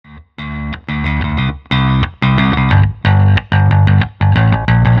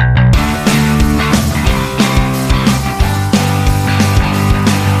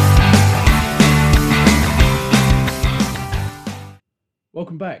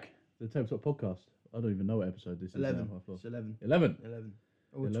back to the Tabletop Podcast. I don't even know what episode this is 11. now. It's 11. 11? 11.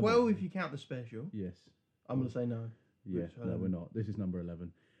 Or 11. 12 if you count the special. Yes. I'm going to say no. Yeah, Which, no, we're not. This is number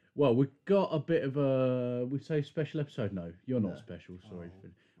 11. Well, we've got a bit of a... We say special episode? No, you're not No. special. Sorry.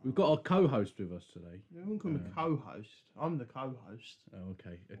 We've got our co-host with us today. You wouldn't call me co-host. I'm the co-host. Oh,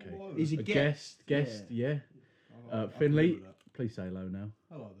 okay. Hello. He's a A guest. guest, yeah. I Finley, agree with that. please say hello now.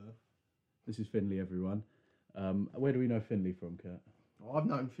 Hello there. This is Finley, everyone. Where do we know Finley from, Kurt? Well, I've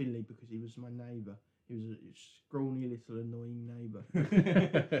known Finley because he was my neighbour. He was a scrawny little annoying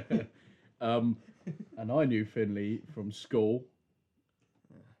neighbour. And I knew Finley from school.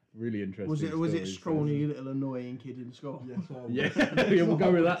 Really interesting. Was it stories. scrawny little annoying kid in school? Yes, I was. Yeah, yeah, we'll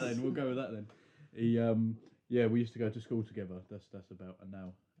go with that then. We'll go with that then. He, yeah, we used to go to school together. That's about. And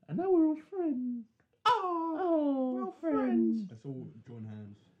now we're all friends. Oh, we're all friends. Let's all join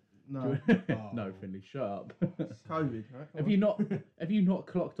hands. No, Oh. No, Finley, shut up. COVID, right? have you not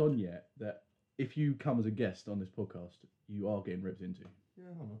clocked on yet that if you come as a guest on this podcast, you are getting ripped into, Yeah,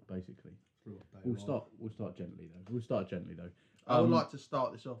 I know. basically. Through a day We'll of start gently though. I would like to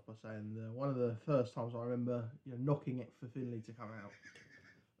start this off by saying one of the first times I remember, knocking it for Finley to come out.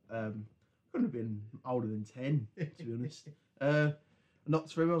 Couldn't have been older than 10, to be honest.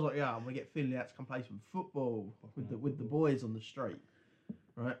 Knocked for him. I was like, yeah, I'm gonna get Finley out to come play some football with the boys on the street.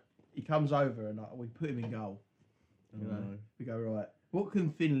 Right? He comes over and we put him in goal. No. We go, right, what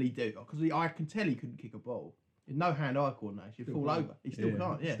can Finley do? Because I can tell he couldn't kick a ball. He had no hand-eye coordination. He'd Still fall can't. over. He still Yeah.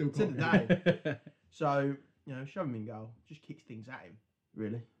 can't. Yeah, Still to the can't. day. So, shove him in goal. Just kicks things at him,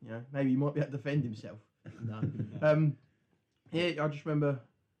 really. Maybe he might be able to defend himself. No. Yeah, I just remember,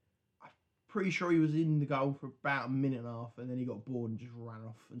 I'm pretty sure he was in the goal for about a minute and a half, and then he got bored and just ran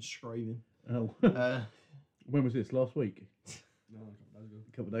off and screaming. Oh. Yeah, When was this? Last week? No, that's good.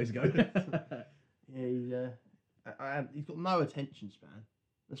 A couple of days ago. he's got no attention span.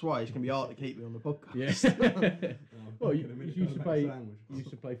 That's why it's going to be hard to keep me on the podcast. Yeah. Oh, Well, give you him a minute used to make a play. sandwich. You used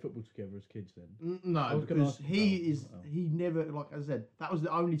to play football together as kids then. I No, was gonna because ask- oh. he never, like I said, that was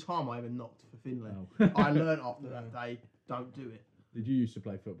the only time I ever knocked for Finley. Oh. I learned after that day, don't do it. Did you used to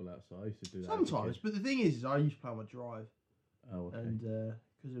play football outside? I used to do that. as a Sometimes, kid. but the thing is I used to play on my drive, Oh, okay. and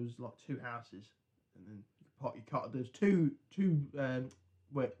because there was like two houses, and then you could park your car. There's two areas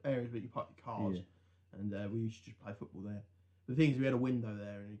where you park your cars, Yeah. and we used to just play football there. The thing is, we had a window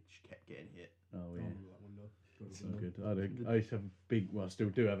there, and it just kept getting hit. Oh Oh, yeah. that window. So good. I used to have a big. Well, I still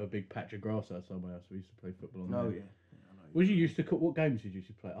do have a big patch of grass outside my house. We used to play football on Oh there. yeah. I know. Was you used to what games did you used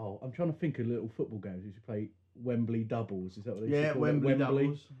to play? Oh, I'm trying to think of little football games. You used to play Wembley doubles. Is that what they used to Yeah, call Wembley it?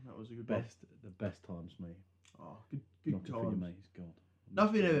 doubles. That was a good one. The best times, mate. Oh, good Not good for your times. mates, God.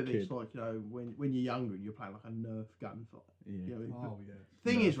 Nothing ever Kid. beats like when you're younger and you're playing like a Nerf gun fight. Yeah. Oh, yeah.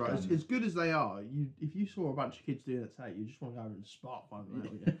 Thing Nerf is, right, guns. as good as they are, if you saw a bunch of kids doing that today, you just want to go over and spark one of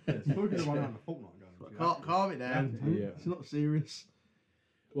them. Yeah, it's probably going to run out the Fortnite going. Calm it down. Yeah. It's not serious.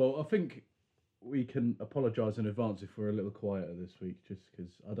 Well, I think we can apologise in advance if we're a little quieter this week, just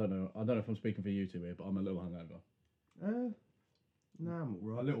because I don't know if I'm speaking for you two here, but I'm a little hungover. No, I'm all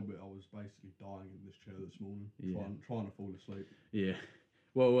A right. little bit. I was basically dying in this chair this morning, Yeah. trying to fall asleep. Yeah.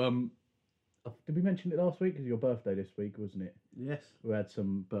 Well, did we mention it last week? Because your birthday this week, wasn't it? Yes. We had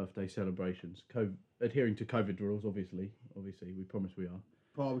some birthday celebrations, adhering to COVID rules. Obviously, we promise we are.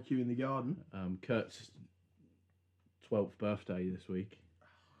 Barbecue in the garden. Kurt's 12th birthday this week.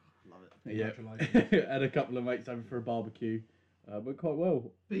 Love it. Yeah, Congratulations. had a couple of mates over for a barbecue. Went quite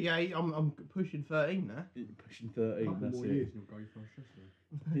well. Big 8. I'm pushing 13 now. Pushing 13. Couple That's more it. years and you'll go for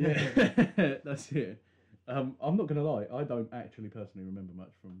Chester. Yeah, that's it. I'm not gonna lie. I don't actually personally remember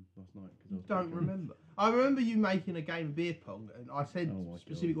much from last night because I was Don't pretty drunk. remember. I remember you making a game of beer pong, and I said Oh my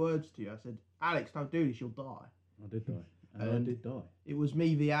specific words to you. I said, "Alex, don't do this. You'll die." I did die. And I And- did die. It was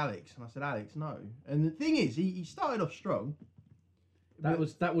me v Alex, and I said, "Alex, no." And the thing is, he started off strong. That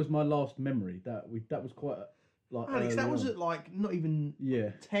but- was my last memory. That was quite like. Alex. That early was on. at like not even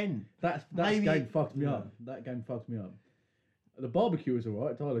Yeah. 10. That Maybe- game fucked me Yeah. up. That game fucked me up. The barbecue was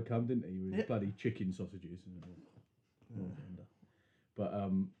alright. Tyler come, didn't he? With Yeah. bloody chicken sausages. But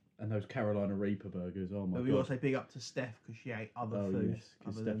and those Carolina Reaper burgers. Oh my But we god. got to say big up to Steph because she ate other Oh, food yes,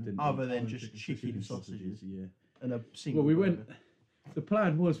 'cause other Steph than, didn't other eat than other just chicken chicken sausages Yeah. and a single. Well, we went. burger. The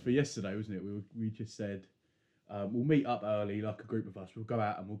plan was for yesterday, wasn't it? We just said we'll meet up early, like a group of us. We'll go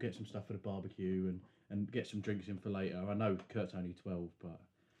out and we'll get some stuff for the barbecue and get some drinks in for later. I know Kurt's only 12, but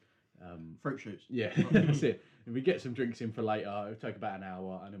Fruit shoots. yeah, that's it. If we get some drinks in for later, it'll take about an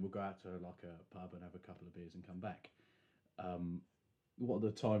hour, and then we'll go out to like a pub and have a couple of beers and come back. What are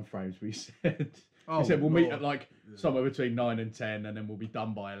the time frames we said? Oh, we said we'll meet Lord. at like somewhere between 9 and 10, and then we'll be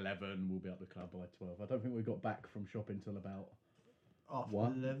done by 11. We'll be at the club by 12. I don't think we got back from shopping till about Half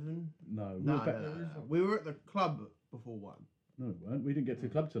What? 11. No, we No, were no, back- no, no. We were at the club before 1. No, we weren't. We didn't get to the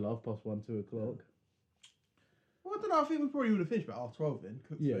club till 1:30, 2 o'clock. Well, I don't know. I think we probably would have finished about 12 then.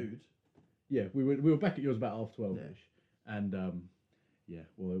 Cooked Yeah. food. Yeah, we were back at yours about 12:30ish, and yeah,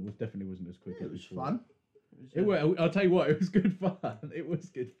 well, it definitely wasn't as quick. Yeah, as it was before. fun. I'll tell you what, it was good fun. It was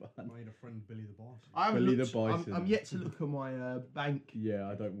good fun. Made a friend Billy the Bison. I haven't Billy the looked, Bison. I'm yet to look at my bank Yeah,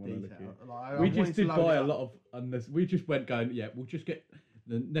 I don't want to look at detail. it. Like, We I just wanted to did load buy it a up. lot of we just went going, yeah, we'll just get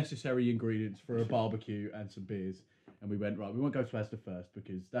the necessary ingredients for a barbecue and some beers. And we went, right, we won't go to Asda first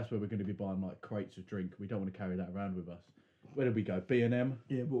because that's where we're going to be buying like crates of drink. We don't want to carry that around with us. Where did we go? B&M.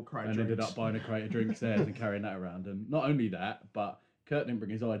 Yeah, bought crate And ended up buying a crate of drinks there and carrying that around. And not only that, but Kurt didn't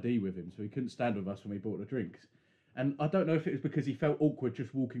bring his ID with him, so he couldn't stand with us when we bought the drinks. And I don't know if it was because he felt awkward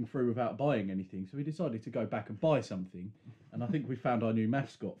just walking through without buying anything, so he decided to go back and buy something. And I think we found our new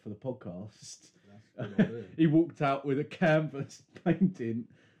mascot for the podcast. That's a good idea. He walked out with a canvas painting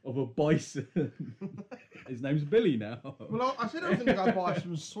of a bison. His name's Billy now. Well, I said I was going to go buy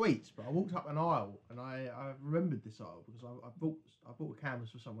some sweets, but I walked up an aisle and I remembered this aisle because I bought a canvas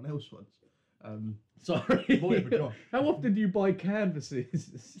for someone else once. Sorry. Bought it for Josh. How often do you buy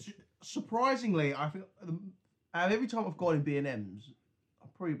canvases? Surprisingly, I think every time I've gone in B&M's, I'm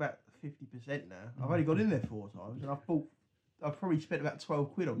probably about 50% now. I've only got in there 4 times, and I've probably spent about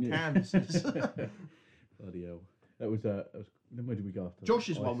 12 quid on Yeah. canvases. Bloody hell. That was then where did we go after?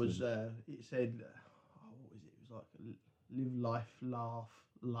 Josh's one was Iceland. it said what was it? It was like live life, laugh,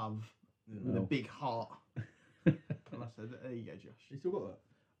 love with a Oh. big heart. And I said, there you go, Josh. You still got that?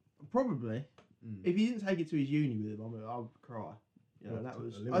 Probably. Mm. If he didn't take it to his uni with him, I would cry. You know, Yeah, that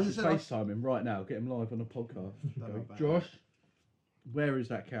was. a little As I Just said, I- FaceTime him right now, get him live on a podcast. Don't Go, know about Josh, where is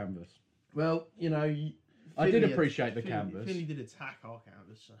that canvas? well, you know, I did Finley- appreciate the Finley- canvas. Finley did attack our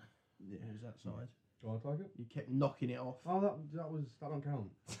canvas, so it was that side. Do you want to take it? You kept knocking it off. Oh, that don't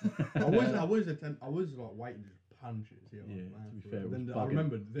count. I was like waiting to just punch it. See Yeah, what to be fair, it then was I bugging.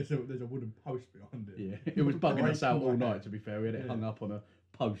 remembered there's a wooden post behind it. Yeah, it was bugging us out all Breaking my night. To be fair, we had it Yeah. hung up on a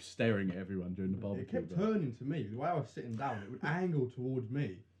post, staring at everyone during the It barbecue. kept but turning to me. The way I was sitting down, it would angle towards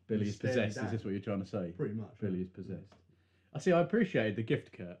me. Billy is staring possessed. Is down. this what you're trying to say? Pretty much. yeah. Billy is possessed. I see. I appreciated the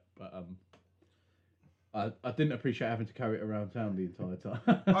gift, Kurt, but I didn't appreciate having to carry it around town the entire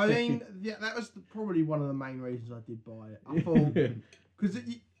time. I mean, yeah, that was probably one of the main reasons I did buy it. I thought because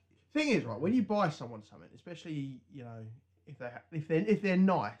thing is, right, when you buy someone something, especially if they're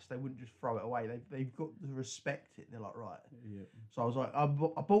nice, they wouldn't just throw it away. They've got to respect it. They're like, right. Yeah. So I was like, I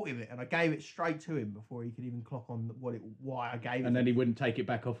bought him it, and I gave it straight to him before he could even clock on why I gave it. And then he wouldn't take it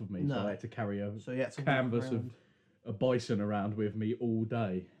back off of me, so No. I had to carry a So he had to walk canvas of around. a bison around with me all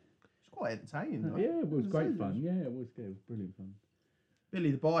day. It's quite entertaining, though. Yeah, it was great It fun. Yeah, it was good. It was brilliant fun.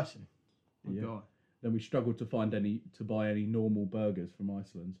 Billy the Bison. Good Yeah. guy. Then we struggled to buy any normal burgers from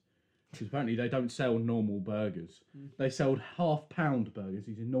Iceland. Because apparently they don't sell normal burgers. They sold £half-pound burgers,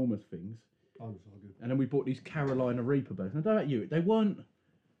 these enormous things. Oh, it was so good. And then we bought these Carolina Reaper burgers. And I don't know about you, they weren't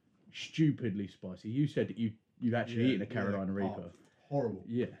stupidly spicy. You said that you've actually eaten a Carolina Reaper. Horrible.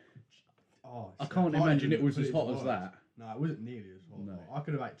 Yeah. Oh, I can't imagine it was as hot as worse. that. No, it wasn't nearly as hot. No. Like, I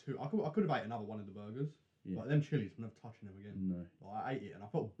could have ate two. I could have ate another one of the burgers. Yeah. Like them chilies, I'm never touching them again. No. Like, I ate it and I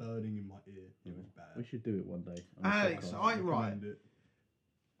felt burning in my ear. It was bad. We should do it one day. on the Alex, podcast. right. recommend it.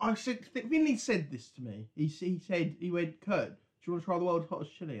 I said, Finley said this to me. He said, he went, Kurt, do you want to try the world's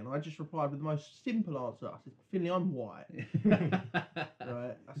hottest chili? And I just replied with the most simple answer. I said, Finley, I'm white.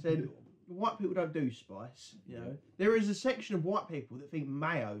 Right? I said, white people don't do spice. You know, there is a section of white people that think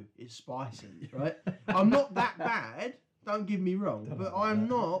mayo is spicy. Right? I'm not that bad. Don't get me wrong, but I'm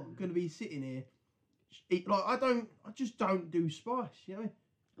not going to be sitting here. I just don't do spice. You know.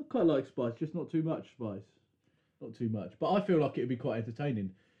 I quite like spice, just not too much spice. Not too much. But I feel like it would be quite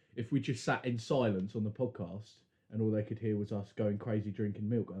entertaining if we just sat in silence on the podcast and all they could hear was us going crazy drinking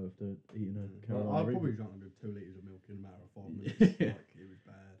milk after eating a Carolina I Reaper. probably drank a good 2 litres of milk in a matter of 5 minutes. Yeah. Like, it was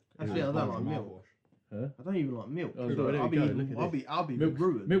bad. Actually, I don't like Mouthwash. milk. Huh? I don't even like milk. Oh, there we go, look at I'll be Milk's,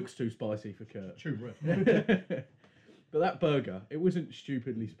 ruined. milk's too spicy for Kurt. Chew red. But that burger, it wasn't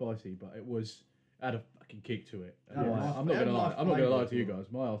stupidly spicy, but it had a fucking kick to it. Yeah, And nice- I'm not gonna yeah, lie. nice I'm not gonna lie flavour to you as well.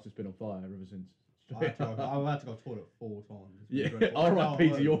 guys. My ass has been on fire ever since. I've had to go toilet 4 times. It's been Yeah, dreadful. R.I.P.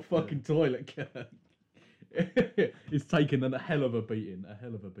 to your Yeah. fucking toilet, Kurt. It's taken a hell of a beating.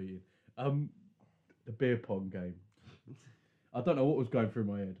 The beer pong game. I don't know what was going through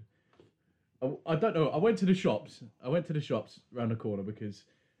my head. I don't know. I went to the shops round the corner because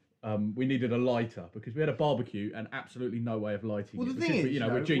we needed a lighter because we had a barbecue and absolutely no way of lighting Well, it. the thing because is,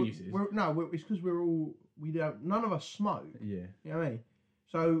 we're geniuses. It's because none of us smoke. Yeah. You know what I mean?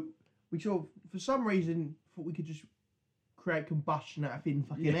 So we sort of, for some reason, thought we could just create combustion out of thin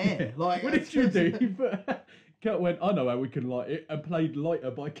fucking air. Like, what did you do? Kurt went, I know how we can light it, and played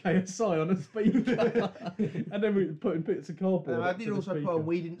Lighter by KSI on a speaker. And then we put in bits of cardboard. I up did to the also put speaker. on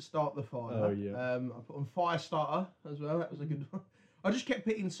We Didn't Start the Fire. Oh, yeah. I put on Firestarter as well. That was a good one. I just kept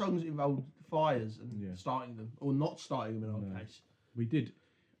picking songs that involved fires and starting them, or not starting them in our case. We did.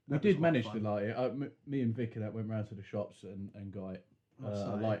 We That was did quite manage fun. to light it. Me and Vic and that went round to the shops and got it, a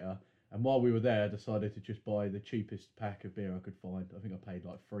say. lighter. And while we were there, I decided to just buy the cheapest pack of beer I could find. I think I paid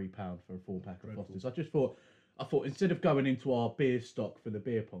like £3 for a 4-pack of Dreadful. Foster's. I thought instead of going into our beer stock for the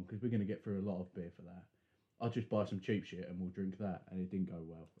beer pong, because we're going to get through a lot of beer for that, I'll just buy some cheap shit and we'll drink that. And it didn't go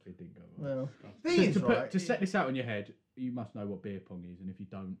well. It didn't go well. Well, To, thing is, to, right, to set this out in your head, you must know what beer pong is, and if you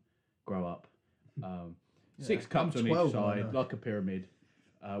don't, grow up. 6 cups I'm on 12 each now, side, no. like a pyramid.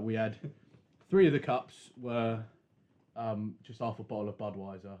 We had 3 of the cups were just half a bottle of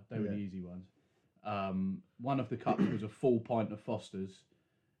Budweiser. They were the easy ones. One of the cups was a full pint of Foster's.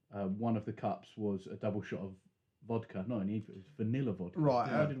 One of the cups was a double shot of vodka. Not any, it was vanilla vodka. Right,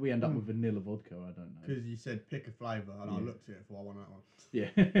 How did we end up with vanilla vodka? I don't know. Because you said pick a flavour, and I looked at it for I want that one.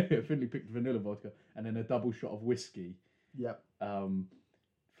 Yeah, Finley picked vanilla vodka, and then a double shot of whiskey. Yep.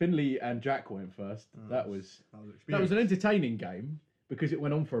 Finley and Jack went first. That was an experience. entertaining game because it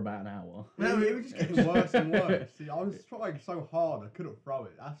went on for about an hour. No, it was just getting worse and worse. See, I was trying so hard, I couldn't throw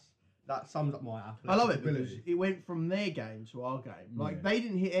it. That sums up my athletic I love it because ability. it went from their game to our game. Like, they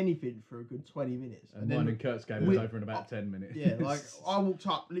didn't hit anything for a good 20 minutes. And mine and Kurt's game was over in about 10 minutes. Yeah, like, I walked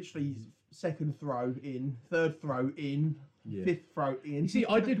up literally second throw in, third throw in, fifth throw in. You see,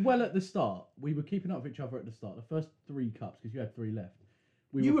 I did well at the start. We were keeping up with each other at the start. The first 3 cups, because you had 3 left.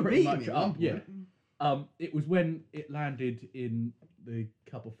 You were pretty beating much me at one up. Yeah. point. It was when it landed in the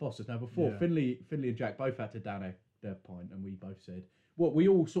cup of Foster's. Now, before, Finley and Jack both had to down their pint, and we both said, well, we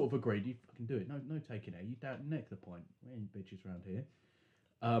all sort of agreed, you fucking do it. No taking it. You down neck the pint. We ain't bitches around here.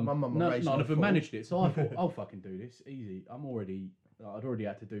 My mum None raised of my them fault. managed it, so I thought, I'll fucking do this. Easy. I'd already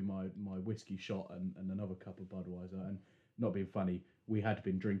had to do my whiskey shot and another cup of Budweiser. And not being funny, we had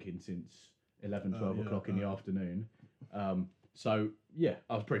been drinking since 11, 12 o'clock in the afternoon. So, yeah,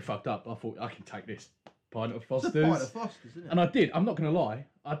 I was pretty fucked up. I thought, I can take this pint of It's a Foster's. pint of Foster's, isn't it? And I did. I'm not going to lie.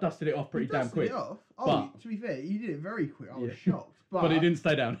 I dusted it off pretty You damn dusted quick. it off? Oh, But- to be fair, you did it very quick. I was Yeah. shocked. But it didn't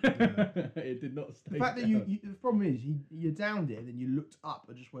stay down. It did not stay The fact that down. the problem is, you downed it and then you looked up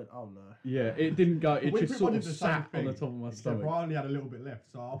and just went, oh no. Yeah, it didn't go. It We just pretty sort much of did the same sat on thing, the top of my except stomach. I only had a little bit left,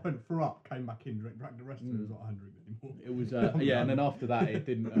 so I went threw up, came back in, drank the rest of it. It was like 100 anymore. It was yeah, and then after that, it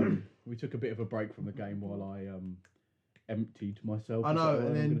didn't. We took a bit of a break from the game while I emptied myself. I is that know, what and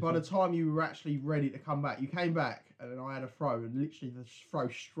I'm then gonna by the say? time you were actually ready to come back, you came back, and then I had a throw, and literally the throw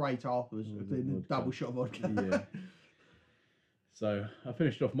straight afterwards, Oh, doing the vodka. double shot of vodka. Yeah. So I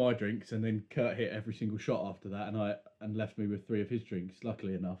finished off my drinks, and then Kurt hit every single shot after that, and left me with 3 of his drinks.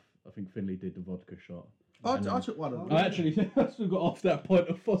 Luckily enough, I think Finley did the vodka shot. I And then- took one of them. I actually I still got off that pint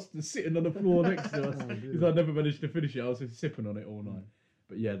of Foster sitting on the floor next to us Oh, dear. because I never managed to finish it. I was just sipping on it all night.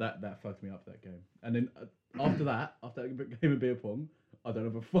 But yeah, that fucked me up that game. And then after that game of beer pong, I don't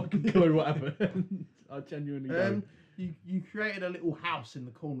have a fucking clue what happened. I genuinely don't. You created a little house in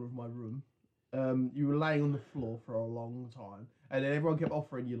the corner of my room. You were laying on the floor for a long time, and then everyone kept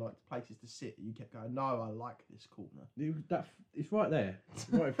offering you like places to sit. And you kept going, "No, I like this corner." It's right there,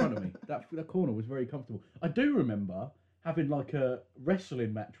 right in front of me. That corner was very comfortable. I do remember having like a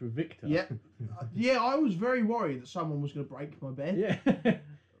wrestling match with Victor. Yeah, yeah. I was very worried that someone was going to break my bed. Yeah.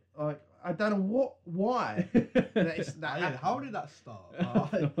 Like, I don't know why. That Yeah, how did that start? No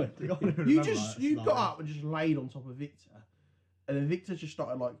idea. You got up and just laid on top of Victor, and then Victor just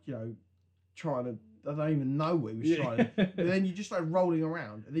started like trying to. I don't even know what he was trying. And then you just started rolling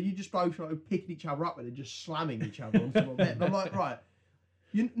around, and then you just both started picking each other up and then just slamming each other onto my bed. And I'm like, right,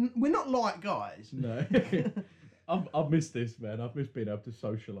 we're not like guys. No. I've missed this, man. I've missed being able to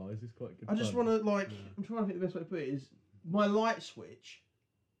socialise. It's quite good. I just fun. want to I'm trying to think the best way to put it is my light switch.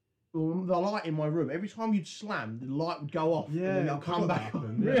 Or the light in my room. Every time you'd slam, the light would go off. and then Yeah, it'd come back on.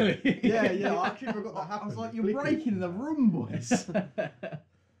 happened. Really? Yeah, I actually forgot that I happened. was like, It's you're flickering. breaking the room, boys.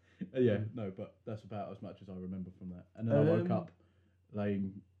 Yeah, no, but that's about as much as I remember from that. And then I woke Um, up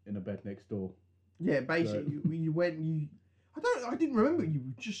laying in a bed next door. Yeah, basically, I didn't remember you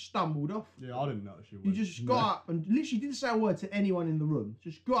just stumbled off. Yeah, I didn't notice you. You just got up and literally didn't say a word to anyone in the room.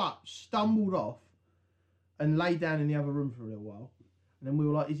 Just got up, stumbled off, and lay down in the other room for a little while. And then we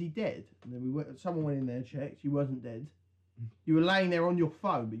were like, "Is he dead?" And then someone went in there and checked. He wasn't dead. You were laying there on your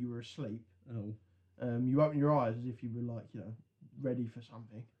phone, but you were asleep. Oh, You opened your eyes as if you were like, ready for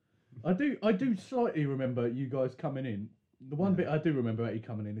something. I do slightly remember you guys coming in. The one bit I do remember about you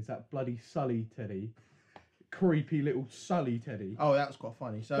coming in is that bloody Sully Teddy creepy little Sully teddy. Oh, that was quite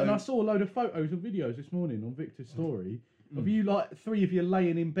funny. So And I saw a load of photos and videos this morning on Victor's story of you, like, 3 of you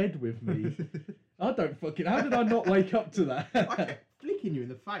laying in bed with me. I don't fucking... How did I not wake up to I that? kept flicking you in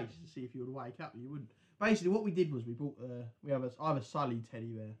the face to see if you would wake up, and you wouldn't. Basically, what we did was we bought I have a Sully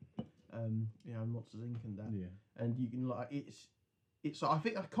teddy bear, you know, Monsters Inc. and that, and you can like it's I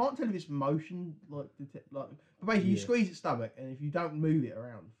think I can't tell if it's motion like but basically you squeeze its stomach, and if you don't move it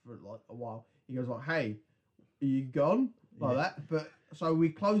around for like a while, he goes like, "Hey, are you gone?" like that. But so we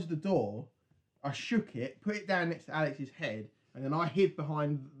closed the door, I shook it, put it down next to Alex's head, and then I hid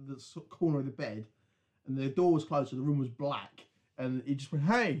behind the corner of the bed, and the door was closed, so the room was black, and he just went,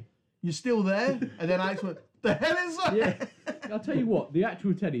 "Hey, you still there?" And then Alex went, "The hell is that?" Yeah. I'll tell you what, the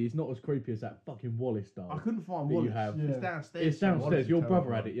actual teddy is not as creepy as that fucking Wallace doll. I couldn't find that you Wallace. have. It's downstairs. It's somewhere. downstairs. Your brother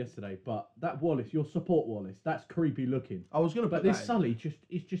terrifying. had it yesterday, but that Wallace, your support Wallace, that's creepy looking. I was gonna But put this that in.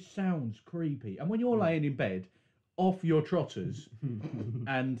 Sully just sounds creepy. And when you're laying in bed, off your trotters,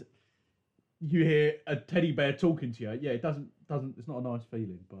 and you hear a teddy bear talking to you, yeah, it doesn't. It's not a nice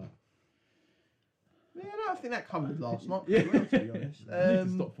feeling, but Yeah, no, I think that covered last night. Yeah. Pretty well, to be honest. I need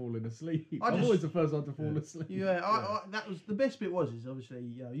to stop falling asleep. I I'm just- always the first one to fall asleep. Yeah, I that was the best bit. Is obviously,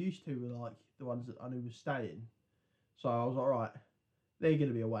 you know, used to were like the ones that I knew were staying, so I was like, right, they're going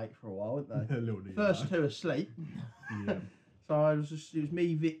to be awake for a while, aren't they? A little bit, First two asleep, Yeah. so it was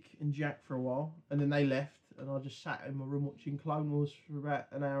me, Vic, and Jack for a while, and then they left, and I just sat in my room watching Clone Wars for about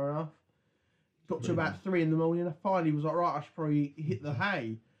an hour and a half. Got to about 3 in the morning. I finally was like, right, I should probably hit the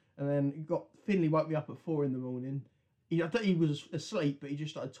hay, and then Finley woke me up at 4 in the morning. I thought he was asleep, but he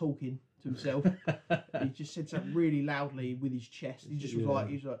just started talking to himself. He just said something really loudly with his chest. He just was like,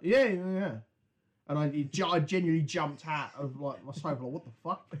 yeah. And I genuinely jumped out of like my sofa, like, what the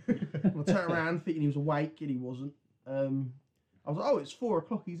fuck? And I turned around thinking he was awake, and he wasn't. I was like, oh, it's 4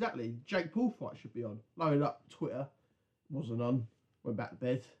 o'clock exactly. Jake Paul fight should be on. Loaded up Twitter, wasn't on. Went back to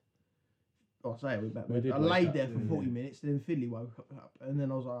bed. Oh, I say I went back to bed. I laid there for 40 minutes, and then Finley woke up, and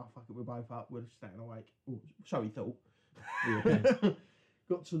then I was like, oh, fuck it, we're both up, we're staying awake. Ooh, so he thought.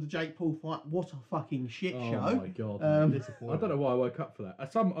 Got to the Jake Paul fight. What a fucking shit show. Oh my god. I don't know why I woke up for that.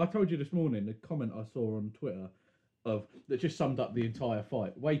 I told you this morning the comment I saw on Twitter of that just summed up the entire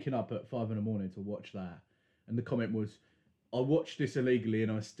fight. Waking up at 5 in the morning to watch that, and the comment was, "I watched this illegally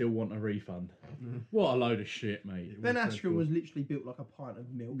and I still want a refund." What a load of shit, mate. Ben Askren was literally built like a pint of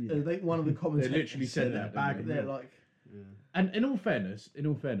milk. Yeah. One of the They commentators literally said that. bag didn't of they? they're milk. like, And in all fairness,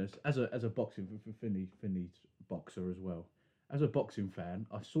 as a boxing for Finney's boxer as well. As a boxing fan,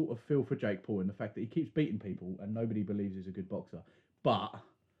 I sort of feel for Jake Paul in the fact that he keeps beating people and nobody believes he's a good boxer. But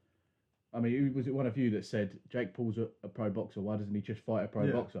I mean, was it one of you that said Jake Paul's a pro boxer? Why doesn't he just fight a pro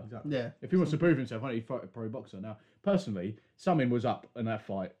boxer? Exactly. yeah. If he wants to prove himself, why don't he fight a pro boxer? Now, personally, something was up in that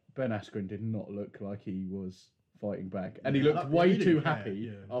fight. Ben Askren did not look like he was fighting back, and he Yeah, looked yeah, way he too didn't care, happy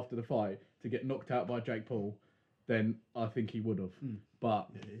yeah. after the fight to get knocked out by Jake Paul. Then I think he would have. But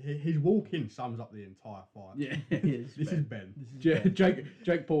Yeah, his walk-in sums up the entire fight. yeah. This is Ben.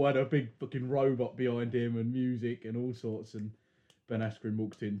 Jake Paul had a big fucking robot behind him and music and all sorts, and Ben Askren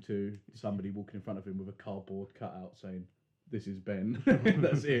walked into somebody walking in front of him with a cardboard cutout saying, "This is Ben."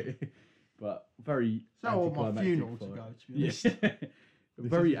 That's it. But very So I want my anticlimactic funeral to fight. go, to be honest. Yeah.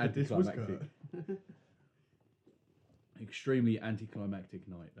 Very This was anticlimactic. Kurt. Extremely anticlimactic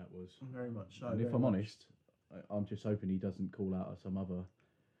night that was. Very much so. And if very I'm much. honest, I'm just hoping he doesn't call out some other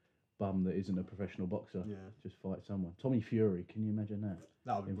bum that isn't a professional boxer. Yeah. Just fight someone. Tommy Fury, can you imagine that?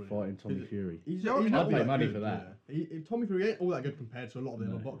 That would be Him brilliant. fighting Tommy Fury. He's Yeah, I'd not pay all that money good, for that. Yeah. Tommy Fury ain't all that good compared to a lot of the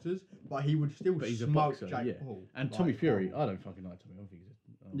other No. boxers, but he would still But he's a smoke boxer, Jake yeah. Paul. And like, Tommy Fury, horrible. I don't fucking like Tommy. I think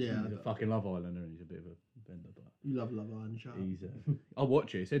he's Yeah, I a don't- fucking Love Islander and he's a bit of a bender, but You love Love Island, shut up. he's. I'll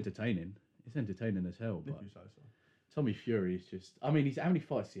watch it. It's entertaining. It's entertaining as hell. If But you say so. Tommy Fury is just. I mean, he's how many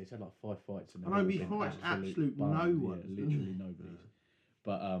fights? Has he? He's had like 5 fights. And I know, they've but he all been fights absolute bums, no yeah, ones, doesn't literally he? nobody's.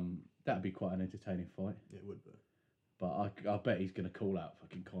 But that'd be quite an entertaining fight. It would be. But I bet he's going to call out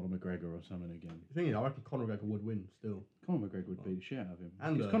fucking Conor McGregor or something again. The thing is, I reckon Conor McGregor would win still. Conor McGregor would beat the shit out of him.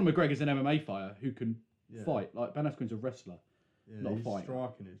 And, Because Conor McGregor's an MMA fighter who can Yeah. fight. Like Ben Askren's a wrestler. Yeah, Not a his fighter.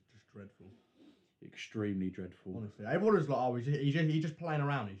 striking is just dreadful. Extremely dreadful. Honestly, everyone is like, oh, he's just playing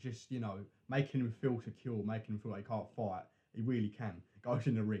around. He's just, you know, making him feel secure, making him feel like he can't fight. He really can. Goes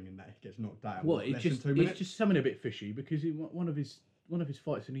in the ring and that he gets knocked out. Well, in it's less just than 2 minutes. it's just something a bit fishy because one of his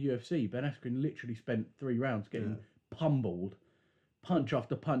fights in the UFC, Ben Askren literally spent 3 rounds getting pummeled, punch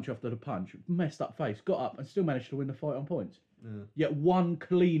after punch after the punch, messed up face, got up and still managed to win the fight on points. Yeah. Yet one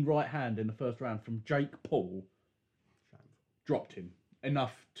clean right hand in the first round from Jake Paul Shameful. dropped him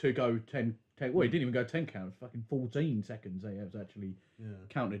enough to go 10. Well, he didn't even go 10 count. Fucking 14 seconds they have actually Yeah.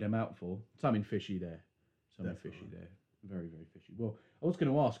 counted him out for. Something fishy there. something Definitely. fishy there. Very, very fishy. Well, I was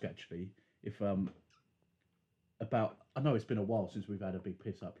going to ask actually if about. I know it's been a while since we've had a big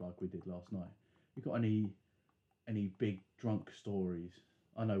piss up like we did last night. You got any big drunk stories?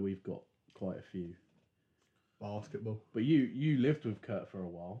 I know we've got quite a few. Basketball. But you lived with Kurt for a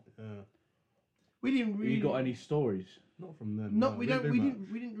while. Yeah. We didn't really. You got any stories? Not from them. No, no, we didn't don't. do We much.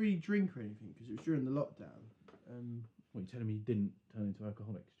 didn't really drink or anything because it was during the lockdown. What, you telling me you didn't turn into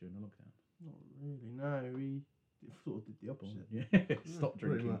alcoholics during the lockdown? Not really. No, we sort of did the opposite. Yeah, stop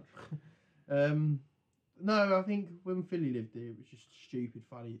Pretty drinking. much. No, I think when Philly lived there, it was just stupid,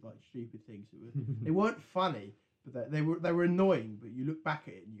 funny, like stupid things. They weren't funny, but they were annoying. But you look back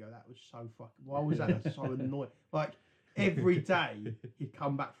at it and you go, "That was so fucking. Why was that so annoying?" Like every day he'd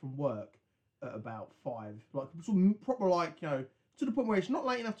come back from work at about 5, like sort of proper, like to the point where it's not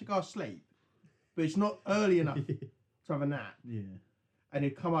late enough to go to sleep, but it's not early enough to have a nap. Yeah. And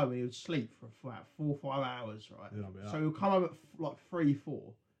he'd come home and he would sleep for about 4 or 5 hours, right? Yeah, I'll be So up. he'll come home at like 3, 4,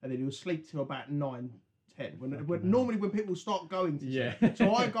 and then he'll sleep till about 9, 10. When Fucking normally when people start going to Yeah. sleep.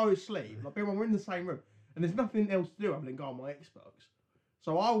 So I go to sleep, like everyone, we're in the same room, and there's nothing else to do other than go on my Xbox.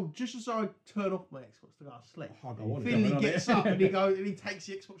 So I'll just as I turn off my Xbox to go to sleep. I'll go on. Finley on gets it. up and he takes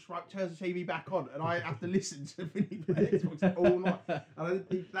the Xbox right, turns the TV back on, and I have to listen to Finley play Xbox all night. And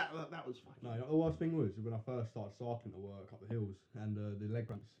that was fucking. No, the worst thing was when I first started cycling to work up the hills and the leg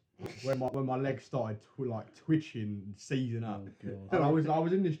cramps. When my legs started twitching, and seizing up. Oh god. And I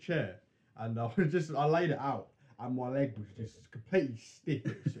was in this chair and I laid it out and my leg was just completely stiff.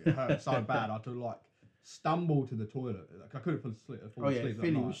 It hurt so bad. I had to stumble to the toilet. Like, I couldn't fall asleep. Oh yeah, asleep that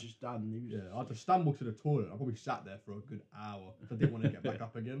Finley night. was just done. He was Yeah, I had to stumble to the toilet. I probably sat there for a good hour. I didn't want to get back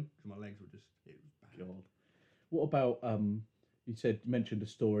up again because my legs were just. It was bad. God. What about you mentioned a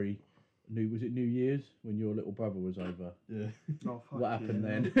story. Was it New Year's when your little brother was over? Yeah. Oh, fuck What happened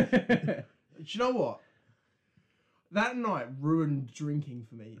yeah. then? Do you know what? That night ruined drinking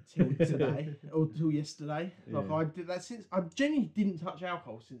for me till today or till yesterday. Like Yeah. I did that since I genuinely didn't touch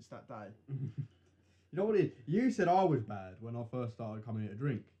alcohol since that day. You know what it is? You said I was bad when I first started coming here to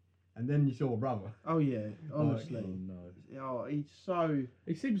drink, and then you saw a brother. Oh yeah, Oh honestly. no. Oh, he's so.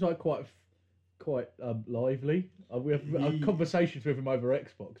 He seems like quite lively. We have conversations with him over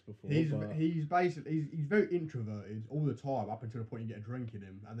Xbox before. but- He's basically he's very introverted all the time up until the point you get a drink in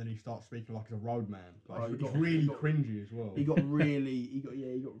him, and then he starts speaking like he's a road man. Like, Oh, he's he got- really he got- cringy as well. He got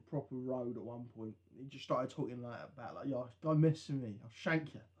a proper road at one point. He just started talking about yo, don't mess with me. I'll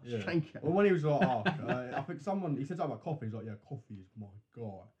shank you. I'll shank you. Well, when he was like, I think he said something about coffee. He's like, yeah, coffee is my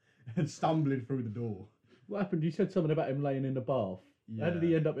god, and stumbling through the door. What happened? You said something about him laying in the bath. How did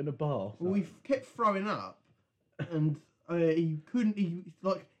he end up in the bath? Well, we kept throwing up, and he couldn't. He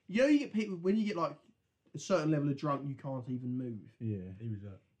like you get people when you get like a certain level of drunk, you can't even move. Yeah. He was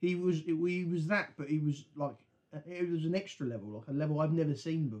that. He was that, but he was like it was an extra level, like a level I've never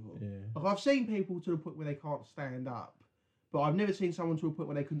seen before. Yeah. Like I've seen people to the point where they can't stand up, but I've never seen someone to a point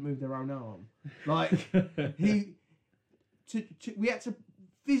where they couldn't move their own arm. Like we had to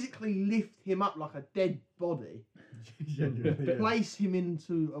physically lift him up like a dead body, Genuinely, yeah. place him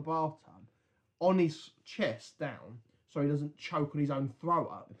into a bathtub on his chest down so he doesn't choke on his own throw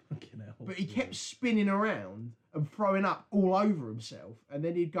up. Fucking hell. But he kept spinning around and throwing up all over himself, and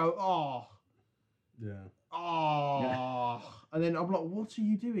then he'd go, oh, and then I'm like, what are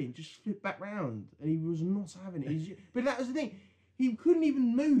you doing? Just flip back round. And he was not having it. But that was the thing. He couldn't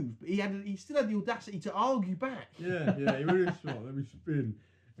even move, but he still had the audacity to argue back. Yeah, he really smart. Let me spin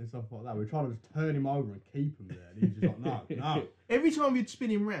and stuff like that. We were trying to just turn him over and keep him there. And he was just like, no. Every time you'd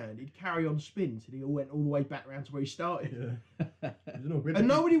spin him round, he'd carry on spin till he went all the way back round to where he started. Yeah. And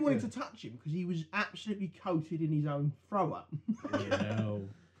nobody wanted to touch him because he was absolutely coated in his own throw up. Hell.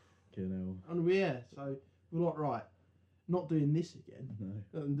 And so we're like, right, not doing this again.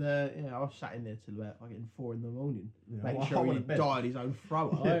 No. And I was sat in there till about fucking 4 in the morning, Yeah, making I sure went he to bed. died his own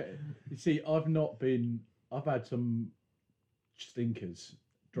throw up. You see, I've had some stinkers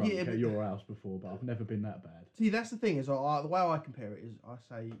drunk Yeah, at but- your house before, but I've never been that bad. See, that's the thing is, the way I compare it is, I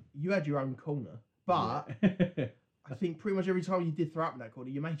say you had your own corner, but I think pretty much every time you did throw up in that corner,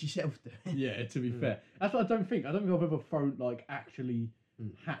 you made yourself do it. Yeah, to be fair. That's what I don't think I've ever thrown, actually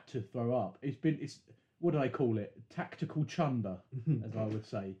had to throw up. It's what do they call it? Tactical chunder, as I would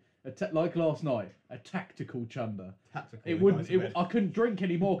say. Like last night, a tactical chunder. Tactical. I couldn't drink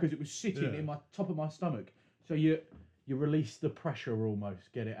anymore because it was sitting Yeah. in my top of my stomach. So you release the pressure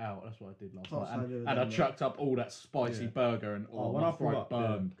almost, get it out. That's what I did last That's night. what I do with And I them, chucked up all that spicy Yeah. burger and all when my I threw throat up,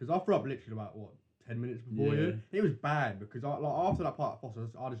 burned. because I threw up literally about 10 minutes before Yeah. you. It was bad because after that part of Foster,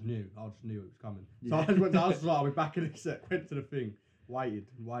 I just knew it was coming. So I just went to the house, I was back in the set, went to the thing, waited,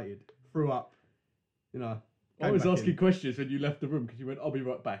 threw up, I was asking questions when you left the room because you went, "I'll be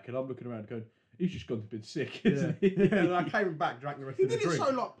right back," and I'm looking around going, "He's just gone to bed sick, isn't he?" Yeah, and I came back, drank the rest He of the did it drink.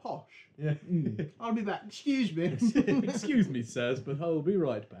 so like posh. Yeah. I'll be back. Excuse me. Excuse me, sirs, but I'll be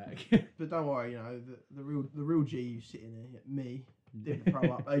right back. But don't worry, you know the real G sitting there, me, didn't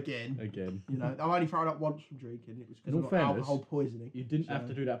throw up again. Again, You know, I've only thrown up once from drinking. It was In because all of fairness, alcohol poisoning. you didn't have So-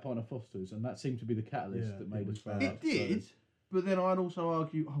 to do that pint of Foster's, and that seemed to be the catalyst Yeah, that it made was us throw bad. up. It did, but then I'd also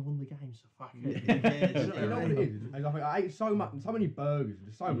argue I won the game, so fuck it. Yeah. Who cares? You know what it is? I think I ate so much, so many burgers, and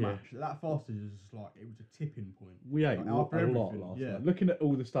just so Yeah. much that Foster's is just like it was a tipping point. We ate Like, a lot after everything, last yeah. night. Looking at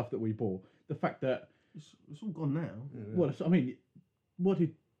all the stuff that we bought, the fact that It's all gone now. well, I mean, what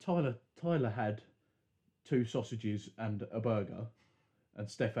did Tyler? Tyler had 2 sausages and a burger, and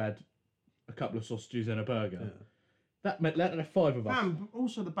Steph had a couple of sausages and a burger. Yeah. That meant that had 5 of us. Fam,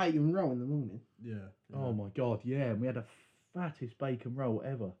 also the bacon roll in the morning. Yeah. Oh my god, yeah, and we had the fattest bacon roll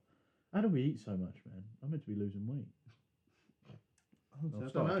ever. How do we eat so much, man? I'm meant to be losing weight. I don't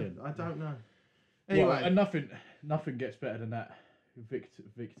start know. again. I don't know. Anyway, Anyway, and nothing gets better than that. Victor,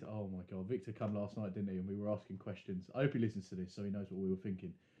 oh my god, Victor come last night, didn't he? And we were asking questions. I hope he listens to this so he knows what we were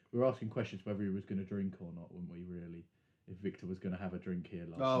thinking. We were asking questions whether he was going to drink or not, weren't we? Really, if Victor was going to have a drink here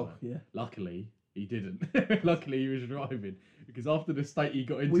last night. yeah. Luckily, he didn't. Luckily, he was driving because after the state he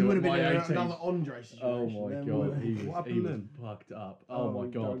got into We would at have been my in 18th, another Andre situation. oh my then, god, wouldn't we? he What was happened then? bugged up. Oh my we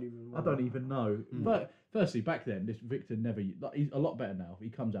god. don't even I don't even know. Mm. But firstly, back then, this Victor never. Like, he's a lot better now. He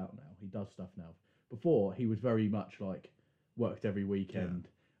comes out now. He does stuff now. Before, he was very much like worked every weekend.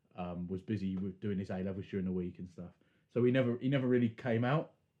 Was busy with doing his A levels during the week and stuff. So he never really came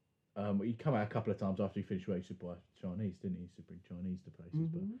out. He'd come out a couple of times after he finished work. He used to buy Chinese, didn't he? He used to bring Chinese to places.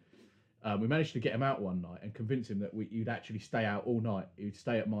 Mhm. But we managed to get him out one night and convince him that he'd actually stay out all night. He'd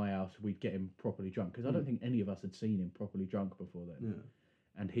stay at my house. We'd get him properly drunk because I don't think any of us had seen him properly drunk before then.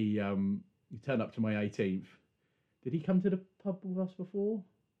 Yeah. And he turned up to my 18th. Did he come to the pub with us before?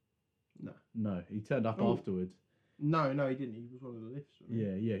 No. No, he turned up Oh. afterwards. No, he didn't. He was one of the lifts.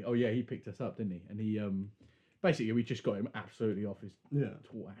 wasn't he? Yeah. Oh, yeah, he picked us up, didn't he? And he, basically, we just got him absolutely off his Yeah.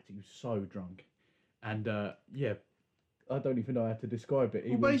 twat. He was so drunk. And, yeah, I don't even know how to describe it.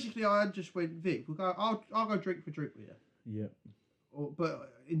 He Well, was, basically, I just went, Vic, we'll go. I'll go drink for drink with you. yeah.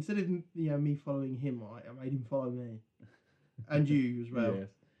 But instead of me following him, I made him follow me, and you as well. Yes.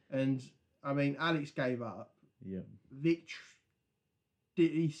 And I mean, Alex gave up. Yeah. Vic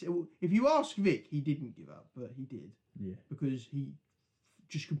did. If you ask Vic, he didn't give up, but he did Yeah. because he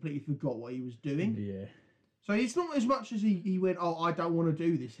just completely forgot what he was doing. Yeah. So it's not as much as he went, oh, I don't want to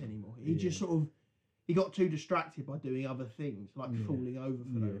do this anymore. He just sort of, he got too distracted by doing other things, like Yeah. falling over for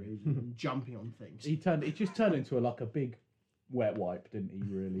no Yeah. reason and jumping on things. He just turned into a big wet wipe, didn't he,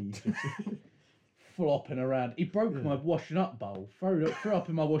 really? He just flopping around. He broke my washing up bowl, threw up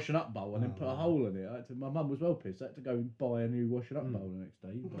in my washing up bowl and then put a hole in it. My mum was well pissed. I had to go and buy a new washing up bowl the next day,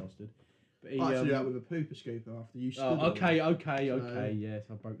 you bastard. But he, I had to do that with a pooper scooper after you stood oh, on okay, So- yes,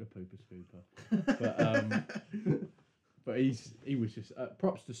 I broke the pooper scooper. But he was just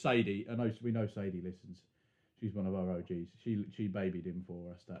props to Sadie. We know Sadie listens. She's one of our OGs. She babied him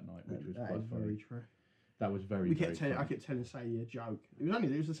for us that night, which was That quite is funny. very true. That was very. I very funny. kept telling Sadie a joke.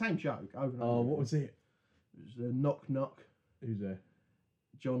 It was the same joke over and over. Oh, what was it? It was a knock knock. Who's there?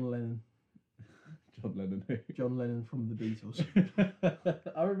 John Lennon. John Lennon. John Lennon from the Beatles.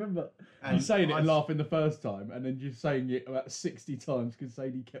 I remember And you saying it I- and laughing the first time, and then just saying it about 60 times because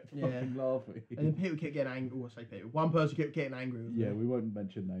Sadie kept Yeah. fucking laughing. And then people kept getting angry. Or say people. One person kept getting angry with Yeah, me. we won't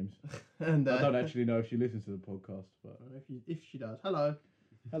mention names. And I don't actually know if she listens to the podcast, but if she does, hello.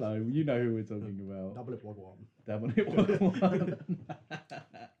 hello, you know who we're talking about. Double it, one. Damn it, one.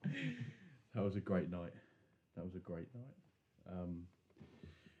 That was a great night.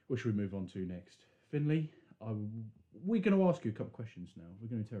 What should we move on to next? Finley, we're going to ask you a couple of questions now. We're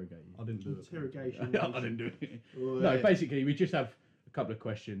going to interrogate you. I didn't do it. Interrogation. I didn't do it. Well, No, basically, we just have a couple of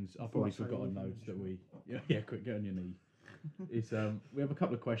questions. I've Before probably I say forgotten anything, notes that we. Yeah, quick, get on your knee. It's we have a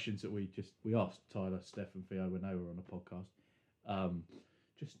couple of questions that we asked Tyler, Steph, and Theo when they were on the podcast.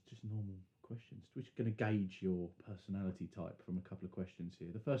 Just normal questions. We're just going to gauge your personality type from a couple of questions here.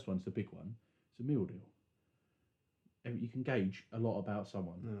 The first one's the big one. It's a meal deal. You can gauge a lot about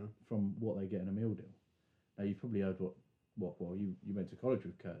someone from what they get in a meal deal. Now you've probably heard well you went to college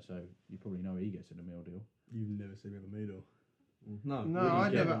with Kurt, so you probably know what he gets in a meal deal. You've never seen me have a meal deal. No. No, Really I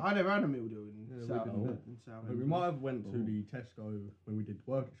get never had a meal deal in Yeah, we South didn't. in South But we End. might have went to Oh. the Tesco when we did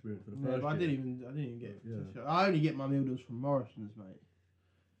work experience for the Yeah, first but I year. didn't even get. Yeah. I only get my meal deals from Morrison's, mate.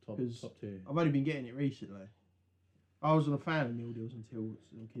 Top 'Cause tier. I've only been getting it recently. I wasn't a fan of meal deals until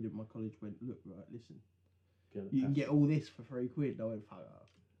some kid at my college went, look, right, listen, you can get all this for £3. I went, fuck up.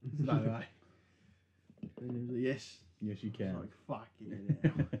 No way. And he was like, yes. Yes, you I can. was like, fuck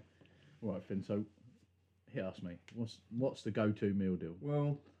it. Right, Finn. So, hit us, mate. What's the go-to meal deal?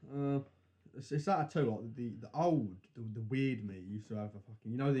 Well, it's that I tell you what, the old, the weird meat used to have a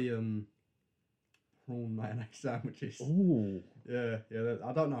fucking, you know the prawn mayonnaise sandwiches. Oh, Yeah,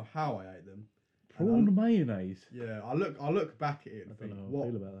 I don't know how I ate them. prawn mayonnaise. Yeah, I look back at it and I think don't know how I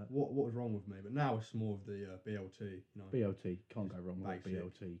feel about that. what was wrong with me, but now it's more of the BLT. You know, BLT can't go wrong with Basic.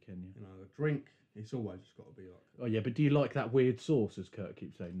 BLT, can you? you know, the drink. It's always just got to be like. Oh yeah, but do you like that weird sauce, as Kurt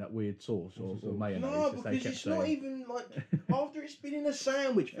keeps saying, that weird sauce or, What's the or sauce? mayonnaise? No, as they because kept it's saying. not even like after it's been in a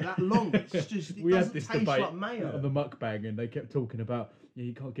sandwich for that long. It's just it We had doesn't this taste debate like mayo. on the mukbang, and they kept talking about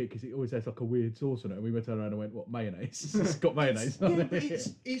you can't get because it always has like a weird sauce on it. And we went around and went, "What mayonnaise? It's got mayonnaise." Yeah, on but it.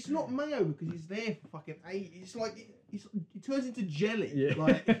 it's not mayo because it's there for fucking 8. It's like it turns into jelly. Yeah.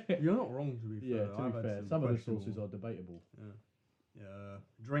 Like You're not wrong to be fair. Yeah, to I've be had fair, some of the questionable- sauces are debatable. Yeah,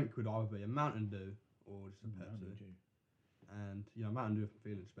 drink would either be a Mountain Dew or just a Pepsi. And you know, Mountain Dew, if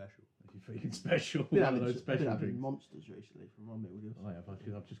I'm feeling special. You're feeling special. been One of having, those special been having drinks. monsters recently from my meal deals. I have,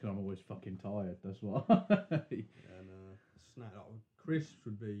 because I'm just I'm always fucking tired. That's why. And snack like crisps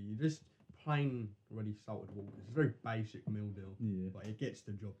would be just plain ready salted water. It's a very basic meal deal, Yeah. but it gets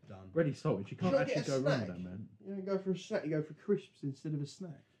the job done. Ready salted. You can't Should I actually get a go wrong with snack? that, man. You don't go for a snack. You go for crisps instead of a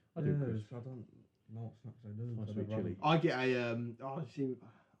snack. I do. Yeah, crisps. I don't know what snacks they do. Nice I sweet don't chilli. I get a I see.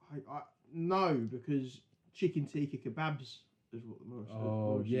 I no because chicken tikka kebabs is what the Morrisons.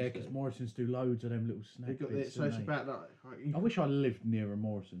 Oh yeah, because Morrisons do loads of them little they snack got bits. so it's don't they? about that. Like, I wish I lived near a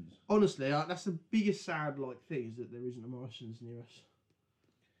Morrisons. honestly, that's the biggest sad thing is that there isn't a Morrisons near us.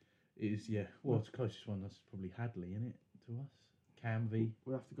 It is, yeah. Well, it's the closest one. That's probably Hadley, isn't it, to us? Camvey.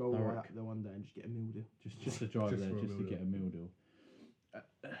 We'll have to go all the way Thurrock. up there one day and just get a meal deal. Just to drive Just there, for a just to meal get a meal deal.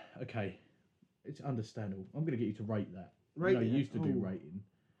 Okay, it's understandable. I'm going to get you to rate that. Rate you it? used to do Oh. rating.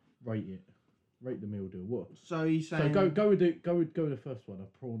 Rate it. Rate the meal deal. What? So he's So saying go with the first one,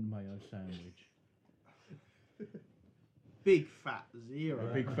 a prawn mayo sandwich. big fat 0.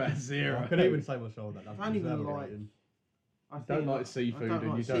 A big fat zero. I could even say myself that. I don't even like. I You don't think like I seafood don't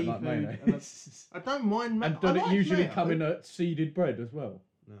and you don't like seafood, and mayonnaise. I don't mind. And I does it like usually mayo. come in a seeded bread as well?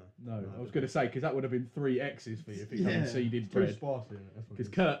 No. No, No, I was it going to say because that would have been 3 X's for you if it came in Yeah. seeded It's too bread. spicy. Isn't it? That's what it Because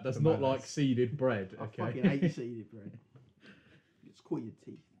is. Kurt does The not like mayonnaise. seeded bread. I Okay. fucking hate seeded bread. It's caught your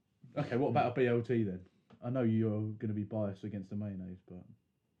teeth. Okay, what about a BLT then? I know you're going to be biased against the mayonnaise, but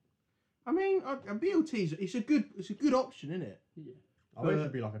I mean, a BLT it's a good option, isn't it? I wish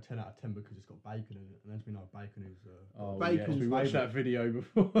it'd be like a 10 out of 10 because it's got bacon in it, and as we know, bacon is. oh Bacon's yes, we watched favourite. that video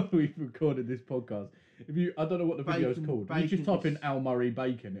before we recorded this podcast. If you, I don't know what the video is Bacon- called. If you just bacon type in is- Al Murray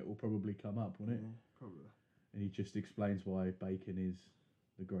bacon, it will probably come up, won't it? Probably. And he just explains why bacon is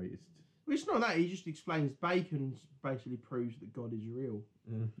the greatest. Well, it's not that. He just explains bacon basically proves that God is real.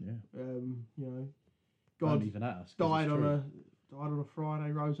 Yeah, You know, don't God even ask. 'cause died it's on true. a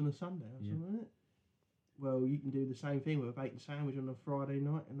Friday, rose on a Sunday, or Yeah. something, isn't it? Well, you can do the same thing with a bacon sandwich on a Friday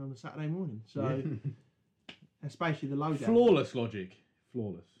night and on a Saturday morning. So that's basically the lowdown. Flawless logic.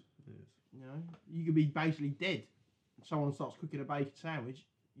 Flawless. You know, you could be basically dead. Someone starts cooking a bacon sandwich,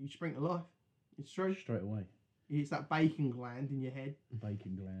 you spring to life. It's true. Straight away. It's that bacon gland in your head.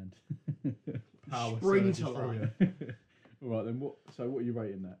 Bacon gland. Power Spring surges to through life. you. All right then. What are you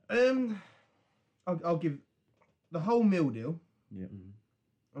rating that? I'll give the whole meal deal. Yeah.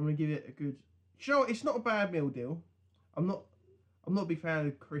 I'm gonna give it a good. You know what? It's not a bad meal deal. I'm not a big fan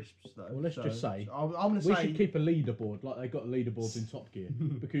of crisps though. Well, let's just say I'm gonna We say should keep a leaderboard like they got leaderboards in Top Gear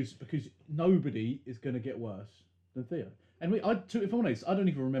because nobody is going to get worse than Theo. And if I'm honest, I don't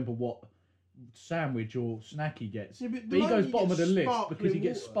even remember what sandwich or snack he gets. Yeah, but but he the goes moment you bottom of get the list because he sparkling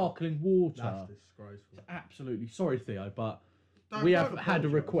gets water- sparkling water. That's disgraceful. Absolutely sorry, Theo, but Don't- we don't have had a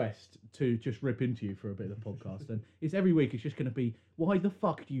apologise. request to just rip into you for a bit of the podcast, and it's every week. It's just going to be, why the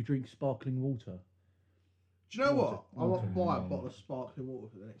fuck do you drink sparkling water? Do you know Water- what? I want to buy a water. bottle of sparkling water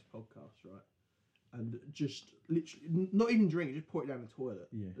for the next podcast, right? And just literally, not even drink it, just pour it down the toilet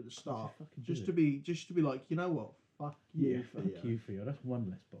Yeah. at the start, fucking do just it. to be like, you know what? Fuck you, Fuck Theo. you, Theo. That's one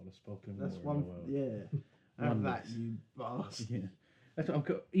less bottle of sparkling That's water. in one. the world. Yeah. Have One that, less. you bastard. Yeah. That's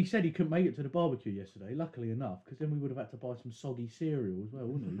what he said he couldn't make it to the barbecue yesterday. Luckily enough, because then we would have had to buy some soggy cereal as well,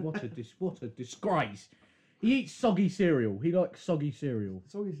 wouldn't we? What a disgrace! He eats soggy cereal. He likes soggy cereal.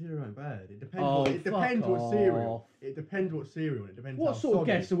 Soggy cereal ain't bad. It depends. Oh, It depends fuck what cereal. off. It depends what cereal. It depends. What how sort of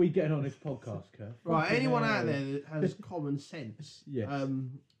soggy. guests are we getting on this podcast, Kev? Right, Fucking anyone hell. out there that has common sense, Yes.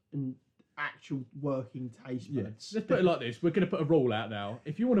 and actual working taste Yeah. buds. Let's put it like this. We're going to put a rule out now.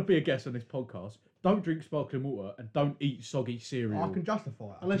 If you want to be a guest on this podcast, don't drink sparkling water and don't eat soggy cereal. I can justify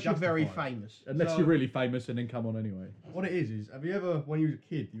it. I Unless can you're very justify it. famous. Unless So- you're really famous and then come on anyway. What it is, have you ever, when you was a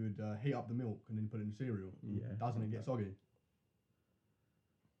kid, you would heat up the milk and then put it in the cereal? Yeah. Doesn't it get soggy?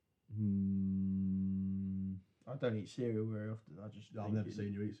 I don't eat cereal very often. I just. I've drink never it.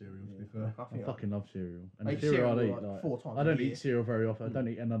 seen you eat cereal, to be Yeah, fair. I I think fucking love cereal. And I the eat cereal cereal I'd eat, like like, 4 times I a don't year. eat cereal very often. I don't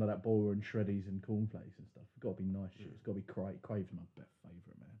eat none of that borer and shreddies and cornflakes and stuff. It's got to be nice shit. It's got to be Crave's my best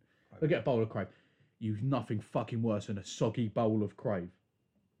favourite, man. I get a bowl of Crave. Use nothing fucking worse than a soggy bowl of Crave.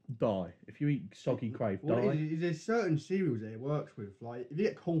 Die. If you eat soggy Crave, What die. it is there's certain cereals that it works with. Like, if you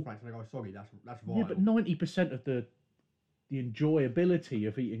get cornflakes and they go soggy, that's vile. Yeah, but 90% of the enjoyability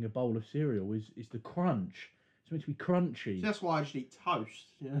of eating a bowl of cereal is the crunch. It's meant to be crunchy. So that's why I just eat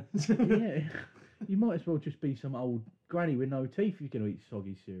toast. Yeah. Yeah, you might as well just be some old granny with no teeth if you're going to eat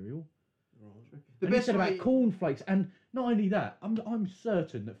soggy cereal. The And you best said way. about cornflakes, and not only that, I'm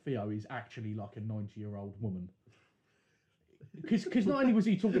certain that Theo is actually like a 90-year-old woman. Because not only was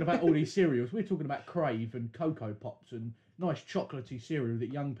he talking about all these cereals, we're talking about Crave and Cocoa Pops and nice chocolatey cereal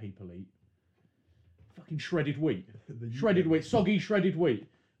that young people eat. Fucking shredded wheat. Shredded wheat, soggy shredded wheat.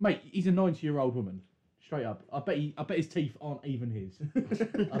 Mate, he's a 90-year-old woman. Straight up. I bet his teeth aren't even his.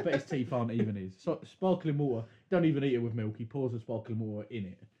 I bet his teeth aren't even his. So, sparkling water, don't even eat it with milk. He pours the sparkling water in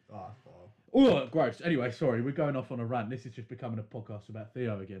it. Ah, that's vile. Oh, gross. Anyway, sorry, we're going off on a rant. This is just becoming a podcast about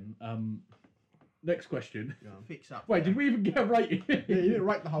Theo again. Next question. Fix up. Wait, did we even get a rating? Yeah, you didn't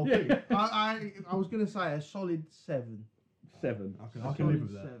rate the whole thing. I was going to say a solid 7. 7. I can live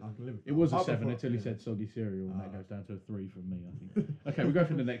with that. Seven. I can live with that. It was a I 7 prefer- until he yeah. said soggy cereal, and that Ah. goes down to a 3 from me, I think. Okay, we'll go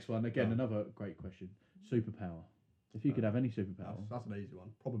for the next one. Again, another great question. Superpower. If you could have any superpower, That's an easy one.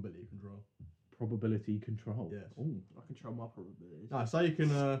 Probability control. probability control. Yes. Ooh. I control my probabilities. No, so you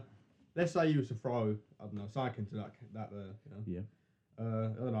can, let's say you was to throw, I don't know, something into that Yeah. I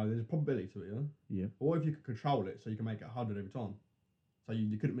don't know, there's a probability to it, yeah? Yeah. But what if you could control it so you can make it 100 every time? So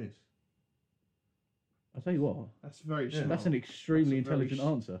you couldn't miss. I'll tell you what, That's very Yeah. smart. that's an extremely That's a very intelligent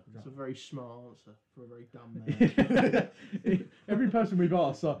answer. That's a very smart answer for a very dumb man. Every person we've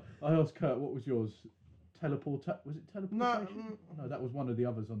asked, I asked Kurt, what was yours? Was it No, teleportation? No, that was one of the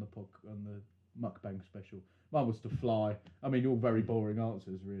others on the mukbang special. Mine was to fly. I mean, all very boring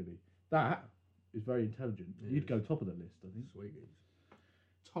answers, really. That is very intelligent. It You'd is. go top of the list, I think. Sweet.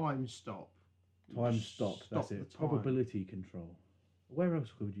 time stop. Time Just stop. That's the it. time. Probability control. Where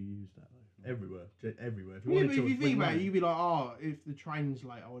else could you use that though? Everywhere. Everywhere. If Yeah, wanted but to if you win think about it, money- you'd be like, oh, if the train's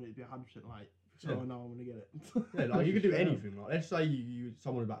late, I want it to be 100% late. So Yeah. I know I'm going to get it. Yeah, like you could do Straight up. anything. Like, let's say you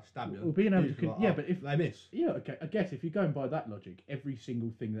someone about to stab you. Well, being able you to could be con- yeah, but if- they miss. Yeah, okay. I guess if you're going by that logic, every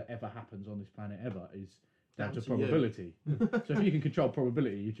single thing that ever happens on this planet ever is down to Down to you. probability. So if you can control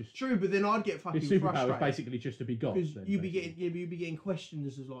probability, you just True, but then I'd get your fucking superpower is frustrated. basically just to be God. Because then, you'd be basically. getting, you'd be getting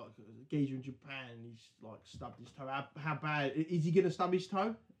questions as like a geezer in Japan. He's like stubbed his toe. How bad is he gonna stub his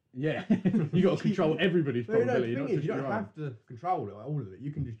toe? Yeah, you got to control everybody's But you know, probability, the not thing is, just you your don't own. have to control it, like, all of it.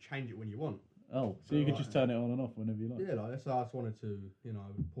 You can just change it when you want. Oh, so you could Right. just turn it on and off whenever you like. Yeah, like let's say I just wanted to,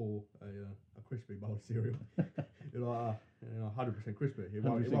 pour a crispy bowl of cereal. You're like, 100% crispy. It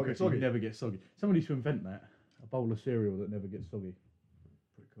won't 100% get crispy, soggy. never get soggy. Someone needs to invent that. A bowl of cereal that never gets soggy.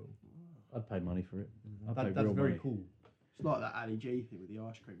 Pretty cool. I'd pay money for it. I'd pay That's real very money. cool. It's like that Ali G thing with the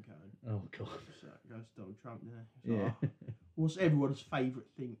ice cream cone. Oh god. So it goes to Donald Trump. Yeah. Like, oh, what's everyone's favourite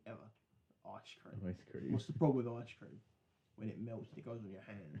thing ever? Ice cream. Ice cream. What's the problem with ice cream? When it melts, it goes on your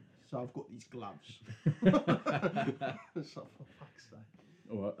hand. So I've got these gloves. So for fuck's sake.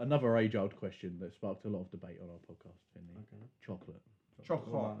 All right, another age-old question that sparked a lot of debate on our podcast, Finley. Okay. Chocolate.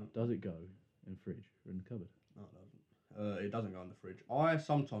 Chocolate. Does it go in the fridge or in the cupboard? No, it doesn't. It doesn't go in the fridge. I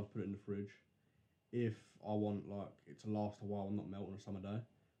sometimes put it in the fridge if I want like it to last a while and not melt on a summer day.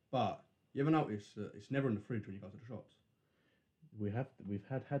 But you ever notice that it's never in the fridge when you go to the shops? We've had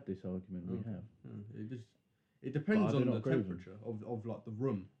this argument. We Okay. have. Yeah, it depends But I do on not the agree with them. temperature of like the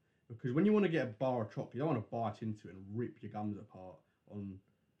room. Because when you want to get a bar of chocolate, you don't want to bite into it and rip your gums apart on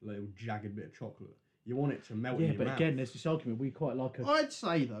a little jagged bit of chocolate. You want it to melt in Yeah, your but mouth. again, there's this argument. We quite like a. I'd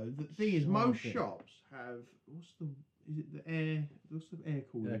say though, the thing is, most Sharp it. shops have what's the air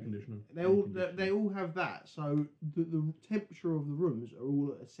called? Air conditioner. They all have that. So the temperature of the rooms are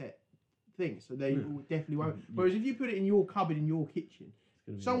all at a set thing. So they Yeah. all definitely won't. Yeah. Whereas if you put it in your cupboard in your kitchen,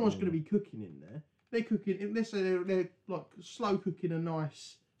 someone's going to be cooking in there. They're cooking. Let's say they're like slow cooking a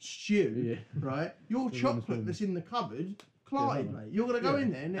nice stew, Yeah. right? Your The room's chocolate warm. that's in the cupboard, clotted, Yeah. mate. You're going to go Yeah.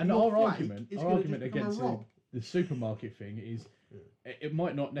 in there and, And your our flake argument, is our gonna argument just become against a rob. the supermarket thing is, it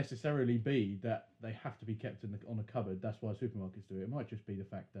might not necessarily be that they have to be kept on a cupboard. That's why supermarkets do it. It might just be the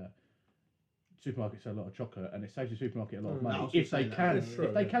fact that supermarkets sell a lot of chocolate, and it saves the supermarket a lot of Mm, money I was if gonna they say can. that, yeah.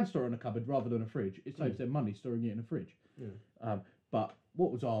 If they can store it in a cupboard rather than a fridge, it saves them money storing it in a fridge. Yeah. But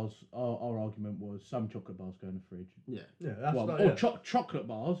what was ours? Our argument was some chocolate bars go in the fridge. Yeah. Yeah, that's Well, like, or yeah. chocolate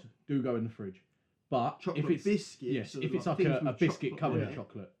bars do go in the fridge, but Chocolate if it's biscuits. yes, or if it's like like things a with biscuit chocolate covered on in it.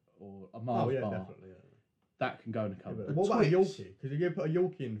 chocolate or a Mars Oh yeah, bar, definitely. Yeah. that can go in the Yeah, cupboard. but what about a Twix. Yorkie? Because you put a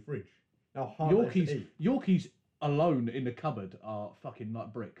Yorkie in the fridge. How hard that is to eat. Yorkies alone in the cupboard are fucking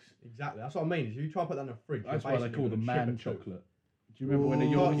like bricks. Exactly. That's what I mean. Is if you try to put that in the fridge, That's you're why they basically call them gonna chip man a tooth. chocolate. Do you remember when the Ooh,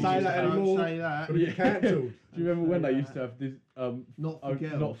 Yorkies Can't say used to that have- don't anymore. say that. Gonna get cancelled. Do you remember when they Yeah. used to have this? Not for Oh,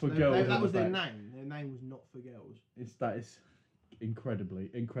 girls. not for They- girls they- on that the was their back. name. Their name was Not for Girls. That is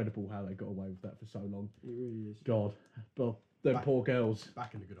incredible how they got away with that for so long. It really is. God, well, them Back- poor girls.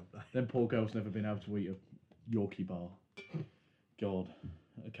 Back in the good old days. Them poor girls never been able to eat a Yorkie bar. God.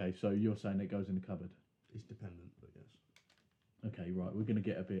 Okay, so you're saying it goes in the cupboard. It's dependent, but yes. Okay, right. We're gonna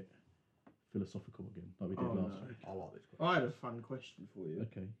get a bit philosophical again, like we did Oh, last no. week. I like this question. I had a fun question for you.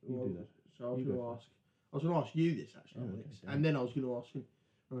 Okay, you Well, do that. So I was You going go to first. ask. I was going to ask you this actually, Oh, okay, Alex, yeah. and then I was going to ask you.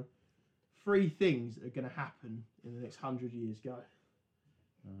 Three things that are going to happen in the next 100 years. Go.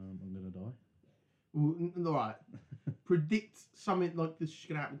 I'm gonna die. All right. Predict something like this is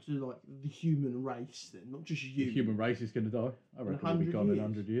going to happen to like the human race, then, not just you. The human race is gonna die. I reckon we'll be 100 gone in years.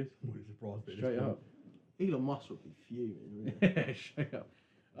 100 years. Wouldn't surprise me at this Straight point. up. Elon Musk would be fuming. Really. Straight up.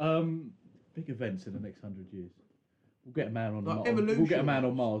 Big events in the next 100 years. We'll get a man on Like Mars. We'll get a man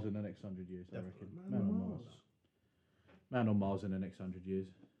on evolution. Mars in the next 100 years. I Definitely. reckon. Man on Mars. Man on Mars in the next 100 years.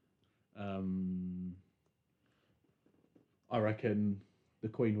 I reckon the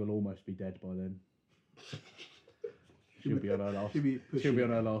Queen will almost be dead by then. She'll be on her last. She'll be She'll be pushing. on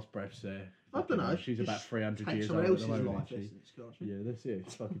her last breaths there. I don't know. She's about just 300 Take years someone old at else's the moment. life isn't she? essence, can't she? Yeah, that's it.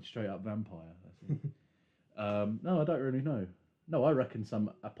 It's fucking straight up vampire. That's it. No, I don't really know. No, I reckon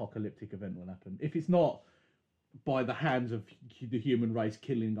some apocalyptic event will happen. If it's not by the hands of the human race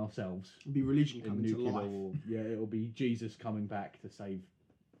killing ourselves It'll be religion in coming to nuclear life. war, yeah, it'll be Jesus coming back to save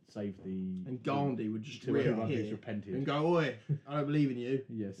the. And Gandhi would just to everyone who's reappear repented. and go, "Oi, I don't believe in you."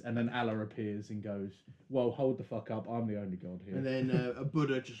 Yes, and then Allah appears and goes, "Well, hold the fuck up! I'm the only god here." And then a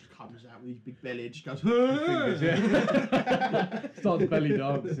Buddha just comes out with his big belly and just goes, Fingers, yeah. Starts belly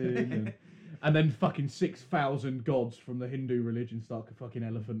dancing, and then fucking 6,000 gods from the Hindu religion start fucking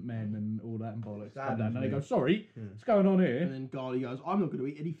elephant men and all that and bollocks. Come down, and they go, "Sorry, Yeah. what's going on here?" And then Gandhi goes, "I'm not going to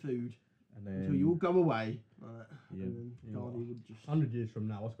eat any food And until you all go away." Yeah. And then Yeah, Gandhi well, would just. 100 years from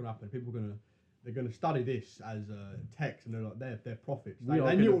now, what's going to happen? People are they're going to study this as text, and they're like they're prophets. we are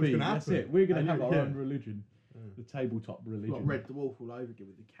They gonna knew what was be. going to That's happen. it. We're going They to have knew- our yeah. own religion, the tabletop religion. Like Red Dwarf all over again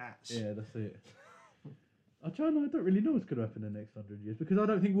with the cats. Yeah, that's it. I don't really know what's going to happen in the next 100 years because I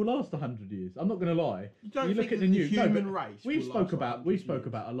don't think we'll last 100 years. I'm not going to lie. You don't You think look at that the the news. No, human but race? We will spoke last about 100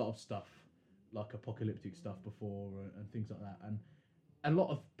 years? a lot of stuff, like apocalyptic stuff before and things like that, and a lot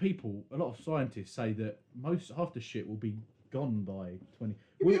of people, a lot of scientists say that half the shit will be gone by 20.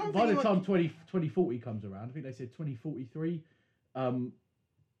 Yeah, but I'm by the thinking, time 2040 comes around, I think they said 2043.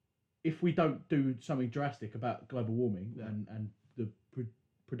 If we don't do something drastic about global warming Yeah. and the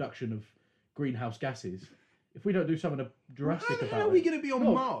production of greenhouse gases, if we don't do something drastic How the about hell it, are we going to be on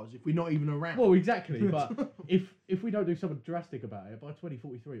No. Mars if we're not even around? well, exactly. But if we don't do something drastic about it, by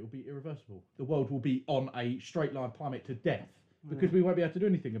 2043 it will be irreversible. The world will be on a straight line plummet to death because we won't be able to do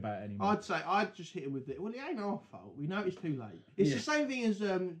anything about it anymore. I'd say I'd just hit him with it. Well, it ain't our fault. We know it's too late. It's Yeah. the same thing as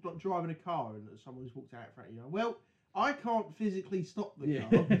like driving a car and someone's walked out in front of you. Well, I can't physically stop the Yeah.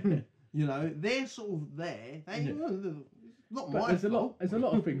 car. You know, they're sort of there. They, Yeah. not But my there's a lot. fault. There's a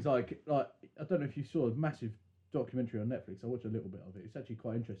lot of things like I don't know if you saw a massive documentary on Netflix. I watched a little bit of it. It's actually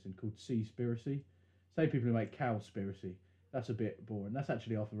quite interesting called Seaspiracy. Say people who make cowspiracy. That's a bit boring. That's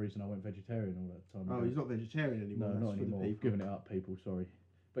actually half the reason I went vegetarian all that time Oh, ago. he's not vegetarian anymore. No, that's not for the anymore. people. Giving it up, people. Sorry.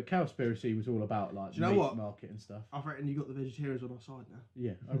 But cowspiracy was all about like Do you know meat what? market and stuff. I reckon you got the vegetarians on our side now.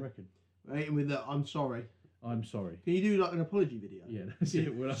 Yeah, I reckon. Hit him with the I'm sorry. I'm sorry. Can you do like an apology video? Yeah, that's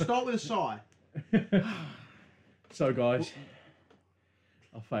it. Well, Start with a sigh. So, guys,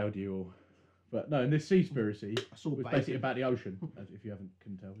 I failed you all. But no, and this Seaspiracy I saw was bacon. basically about the ocean. As if you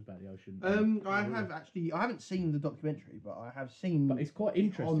couldn't tell, it was about the ocean. I haven't seen the documentary, but I have seen. But it's quite it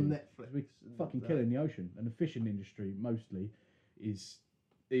interesting. on Netflix. We're and fucking that. killing the ocean, and the fishing industry mostly is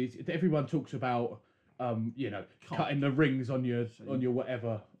everyone talks about cutting the rings on your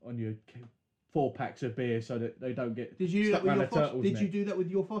whatever on your 4 packs of beer so that they don't get Did you do stuck that with round your a Fosters? turtle's Did neck. you do that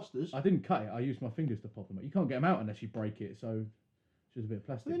with your Fosters? I didn't cut it. I used my fingers to pop them out. You can't get them out unless you break it. So Just a bit of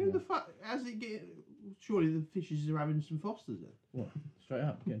plastic. Then who now. the fuck? As it get? Surely the fishes are having some Fosters then. What? Straight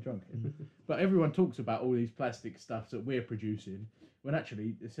up, getting drunk. But everyone talks about all these plastic stuff that we're producing, when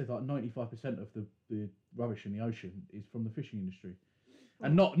actually it says like 95% of the rubbish in the ocean is from the fishing industry.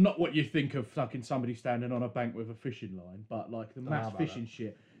 And not what you think of fucking somebody standing on a bank with a fishing line, but like the Don't know mass about fishing that.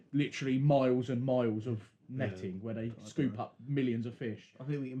 shit, literally miles and miles of netting where they I scoop don't know. up millions of fish. I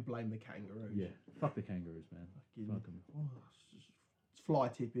think we can blame the kangaroos. Yeah, fuck the kangaroos, man. Fucking- Fuck 'em. oh, it's fly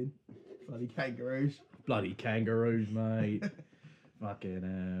tipping. Bloody kangaroos. Bloody kangaroos, mate. Fucking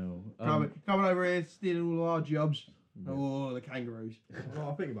hell. Coming over here stealing all our jobs. Yeah. Oh, the kangaroos. What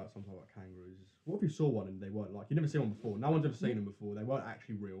I think about sometimes about kangaroos is, what if you saw one and they weren't like, you never seen one before, no one's ever seen them before, they weren't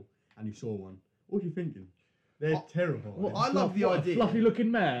actually real, and you saw one. What are you thinking? They're Oh, terrifying. well, I love the What a idea. fluffy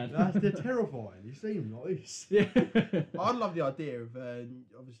looking man. They're terrifying. You see them like this. Yeah. I'd love the idea of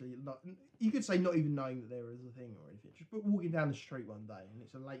obviously you could say not even knowing that there is a thing or anything. Just walking down the street one day and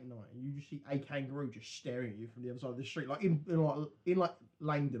it's a late night and you just see a kangaroo just staring at you from the other side of the street, like in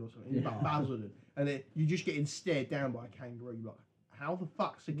Langdon or something, in Yeah. Basildon, and then you just getting stared down by a kangaroo. You're like, how the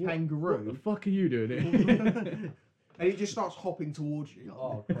fuck's a What the kangaroo? fuck are you doing here? And it just starts hopping towards you.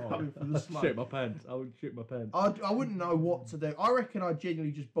 Oh, coming from the I'd smoke. shit my pants. I would shit my pants. I wouldn't know what to do. I reckon I'd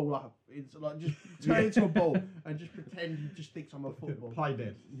genuinely just ball up. It's like just turn into a ball and just pretend you just think I'm a football. Play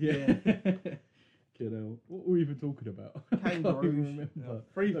dead. Yeah. Get out. What were we even talking about? I can't even Kangaroos. remember.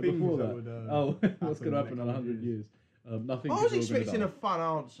 Three No, things before that that. would. Oh, what's happen going to in happen the in next 100 years? Nothing. I was is all gonna expecting a die. fun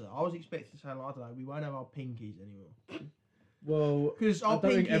answer. I was expecting to say, like, I don't know, we won't have our pinkies anymore. Well, Because I our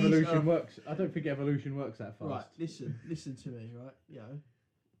don't think pinkies evolution are... works. I don't think evolution works that fast. Right, listen to me, right? You know,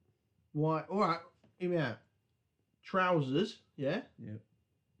 why? All right, hear me out. Trousers, yeah. Yep.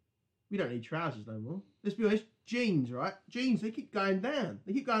 We don't need trousers no more. Let's be honest. Jeans, right? Jeans, they keep going down.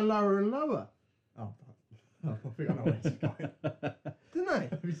 They keep going lower and lower, Oh, I think I know where this is going. don't they?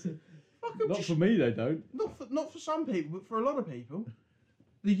 Fuck 'em, Not just- for me, they don't. not for some people, but for a lot of people.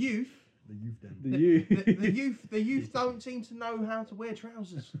 The youth, The youth den. the youth don't seem to know how to wear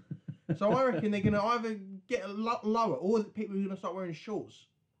trousers. So I reckon they're gonna either get a lot lower, or the people are gonna start wearing shorts,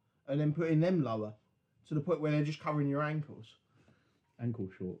 and then putting them lower, to the point where they're just covering your ankles. Ankle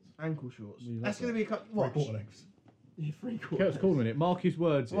shorts. Ankle shorts. We love That's gonna that. be a watch. Three-quarter lengths. Yeah, three Kurt's quarters. calling it. Mark his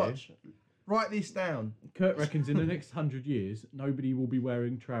words here. Watch. Write this down Kurt reckons in the next 100 years, nobody will be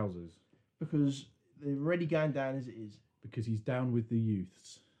wearing trousers because they're already going down as it is. because he's down with the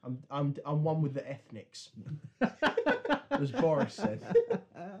youths. I'm one with the ethnics, as Boris said.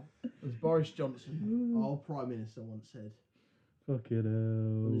 As Boris Johnson, our Prime Minister, once said. Fucking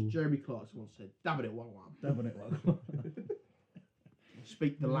And hell. as Jeremy Clarkson once said, dabbing it one. Dabbing it one.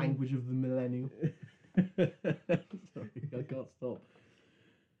 Speak the language of the millennial. Sorry, I can't stop.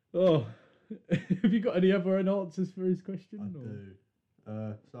 Oh, have you got any other answers for his question? I or- do.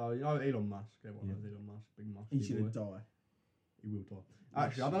 So, you know Elon Musk? Everyone Yeah. knows Elon Musk. Big Musk. He's boy. gonna die. He will die.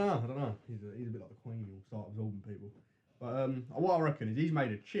 Actually, I don't know. He's a bit like the Queen. He'll start absorbing people. But what I reckon is he's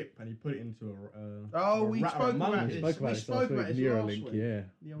made a chip and he put it into a. Oh, a we rat or a spoke about monkey. We this. spoke about We this spoke last about week. this last Neuralink, week. yeah.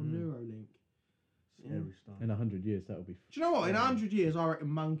 The old Mm. Neuralink. Scary stuff. In 100 years, that'll be. Do you know what? In 100 years, I reckon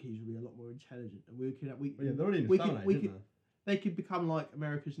monkeys will be a lot more intelligent, and we could. But yeah, they're already in the we Stone could, Age, we isn't could, they could become like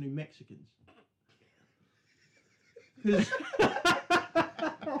America's new Mexicans. Because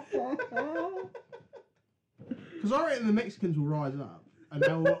I reckon the Mexicans will rise up and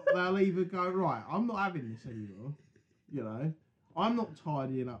they'll either go, right, I'm not having this anymore, you know, I'm not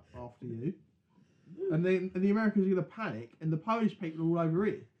tidying up after you, and then the Americans are going to panic, and the Polish people are all over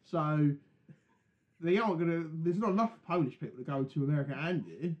here, so they aren't going to. There's not enough Polish people to go to America and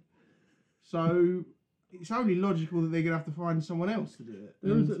here, so it's only logical that they're going to have to find someone else to do it.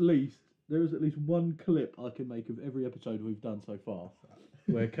 There is And- at least one clip I can make of every episode we've done so far,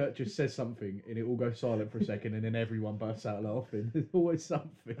 where Kurt just says something and it all goes silent for a second, and then everyone bursts out laughing. There's always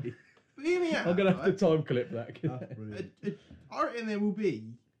something. But hear me out, I'm gonna have right? to time clip that. That's brilliant. I reckon there will be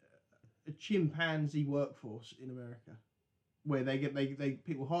a chimpanzee workforce in America where they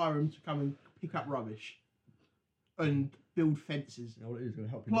people hire them to come and pick up rubbish and build fences. You know what it is going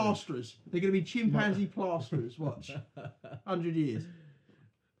to help you. move. Plasterers. They're going to be chimpanzee plasterers. Watch. 100 years.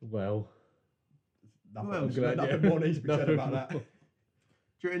 Well, Nothing, Well, nothing more needs to be said nothing about that. more.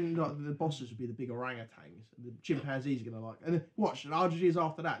 During like, the bosses would be the big orangutans. And the chimpanzees are going to like. And then, watch. And 100 years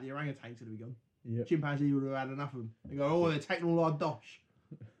after that, the orangutans going to be gone. Yep. Chimpanzee would have had enough of them. They go, oh, they're taking all our dosh.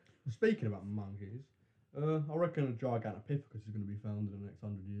 Speaking about monkeys, I reckon a Gigantopithecus is going to be found in the next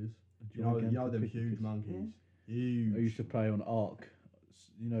 100 years. You know them huge monkeys. Huge. I used to play on Ark.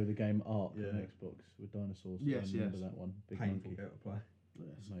 You know the game Ark Yeah. on Xbox with dinosaurs. Yes, I remember yes. that one. Big Painful monkey. game to play.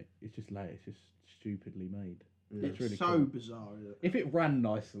 Yes. Mate, it's just late. It's just stupidly made. Yeah. It's really so cool. bizarre. Isn't it? If it ran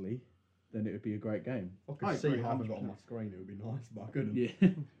nicely, then it would be a great game. If I I could see agree, half of it on 100%. my screen, it would be nice, but I couldn't. Yeah.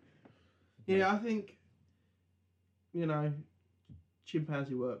 Yeah, I think, you know,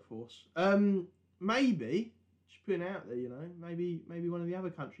 chimpanzee workforce. Maybe just putting it out there, you know, maybe one of the other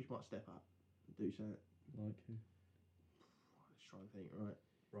countries might step up and do something. Like who? Let's try and think. Right.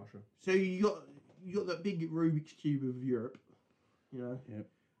 Russia. So you got that big Rubik's cube of Europe, you know. Yep.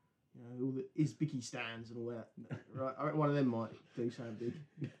 You know, all the Uzbekistans and all that. Right. I reckon one of them might do something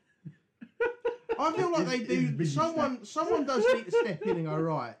big. I feel like they do. Uzbekistan. Someone does need to step in and go,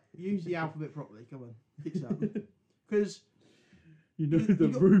 right, use the alphabet properly. Come on, fix up. Because You know You the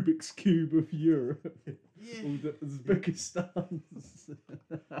got- Rubik's Cube of Europe. yeah, All the Uzbekistans.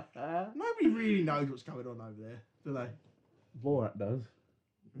 nobody really knows what's going on over there, do they? Borat does.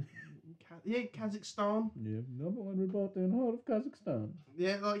 Yeah, Kazakhstan. Yeah, number one reporter in heart of Kazakhstan.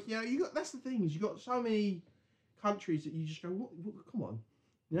 Yeah, like you got. That's the thing is you got so many countries that you just go, what come on.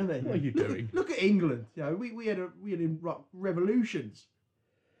 You know what I mean? What are you doing? Look at England. You know, we had revolutions.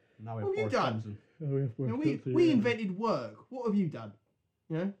 Now we What have have you Boris done? Johnson. Oh, yeah, You know, we invented work. What have you done?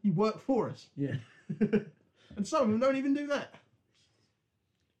 You know, you work for us, Yeah. and some of them don't even do that.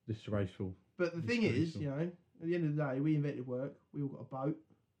 Disgraceful. But the thing is, Disgraceful. you know, at the end of the day, we invented work. We all got a boat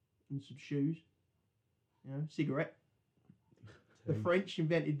and some shoes. You know, cigarette. The French did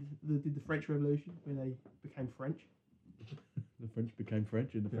the French Revolution when they became French, The French became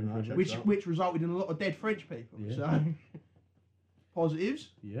French in the Yeah, French no, Revolution. which out. which resulted in a lot of dead French people. Yeah. So positives.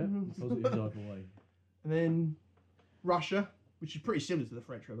 Yeah, positives either way. And then Russia, which is pretty similar to the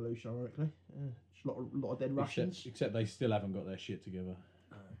French Revolution, ironically. Just a lot of dead Russians. Except they still haven't got their shit together.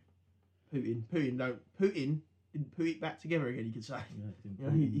 Putin didn't put it back together again. You could say. Yeah, didn't You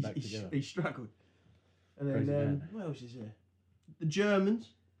know, put them back together. he struggled. And Crazy then man. what else is there? The Germans.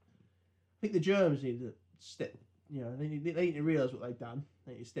 I think the Germans need to step. You know, they need to realise what they've done.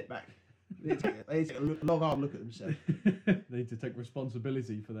 They need to step back. They need to take a long hard look at themselves. They need to take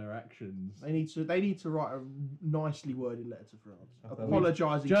responsibility for their actions. They need to write a nicely worded letter to France, Okay.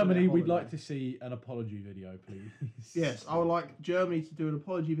 apologising. Germany, for we'd their like holiday. to see an apology video, please. Yes, I would like Germany to do an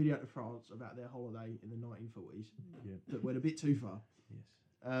apology video to France about their holiday in the 1940s Yeah. that went a bit too far.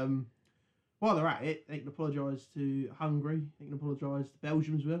 Yes. While they're at it, they can apologise to Hungary. They can apologise to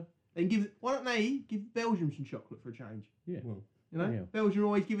Belgium as well. They can give. Why don't they give Belgium some chocolate for a change? Yeah. Well, You know, Yeah. Belgium are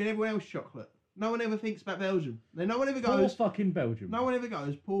always giving everyone else chocolate. No one ever thinks about Belgium. No one ever Poor goes. fucking Belgium. No one ever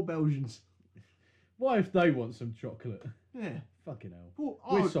goes. Poor Belgians. Why if they want some chocolate? Yeah. Fucking hell. Poor,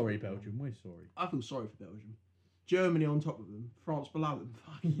 We're sorry, Belgium. We're sorry. I feel sorry for Belgium. Germany on top of them. France below them.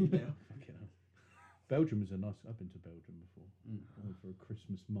 Fucking hell. Fucking hell. Belgium is a nice. I've been to Belgium before. Mm. I went for a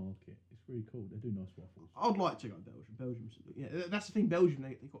Christmas market. It's really cool. They do nice waffles. I'd like to go to Belgium. Belgium's, yeah, that's the thing. Belgium,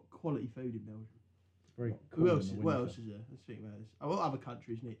 they've got quality food in Belgium. It's very cool. Who in else? the What winter. else is there? Let's think about this. Oh, what other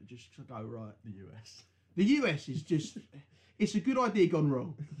countries need to just go right? the US. The US is just. It's a good idea gone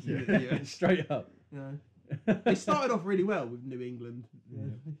wrong. Yeah. The US, Straight up. you know. They started off really well with New England. Yeah.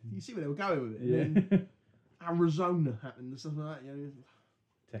 You see where they were going with it. And then Yeah. Arizona happened and stuff like that. You know,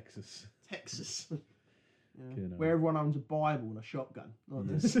 Texas. Texas. You know, You know. where everyone owns a Bible and a shotgun. Like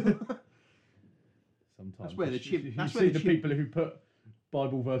Yeah. this. Sometimes That's where the chip- You that's see where the the chip- people who put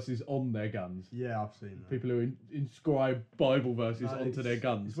Bible verses on their guns. Yeah, I've seen that. People who inscribe Bible verses No, onto their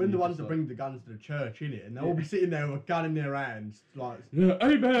guns. It's when and the you're ones just that like, bring the guns to the church, innit? And they'll Yeah. all be sitting there with a gun in their hands, like. Yeah,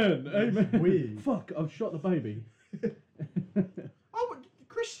 amen, amen. weird. Fuck! I've shot the baby. Oh, but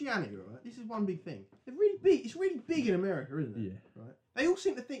Christianity, right? This is one big thing. They're really big. It's really big in America, isn't it? Yeah. Right. They all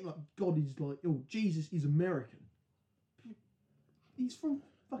seem to think like God is like, oh, Jesus is American. He's from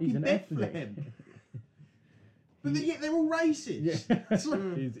fucking He's an Bethlehem. ethnic. But yet they're all racist. Yeah. It's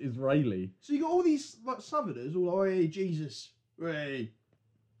like- He's Israeli. so you got all these like Southerners, all like, hey, Jesus, hey.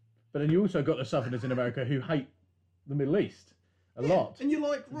 But then you also got the Southerners in America who hate the Middle East a lot. And you're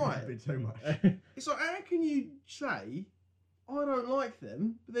like, A right. bit too much. It's like, how can you say, I don't like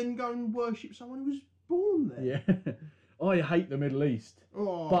them, but then go and worship someone who was born there? Yeah. I hate the Middle East,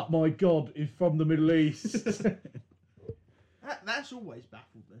 Oh, but my God is from the Middle East. that's always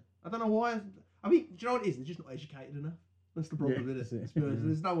baffled me. I don't know why. I mean, do you know what it is? They're just not educated enough. That's the problem, Yeah, isn't that's it? it. It's because Yeah.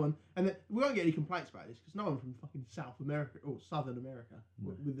 there's no one, and we won't get any complaints about this because no one from fucking South America or Southern America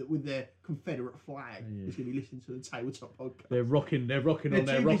No. with their Confederate flag Yeah. is going to be listening to the tabletop podcast. They're rocking They're on their too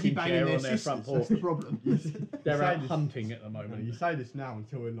busy rocking banging chair their on their front sisters, porch. That's the problem. They're Say out this- hunting at the No, moment. you say this now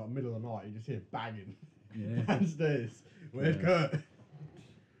until in like middle of the night, you just hear banging Yeah. downstairs. Where's Yeah. Kurt?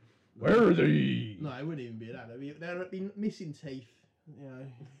 Where is he? No, it wouldn't even be that. They'd be missing teeth, you know,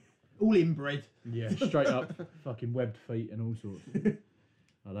 all inbred. Yeah, straight up fucking webbed feet and all sorts.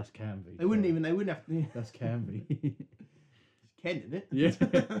 Oh, that's Canvey. They wouldn't have to. That's Canvey. It's Ken, isn't it? Yeah.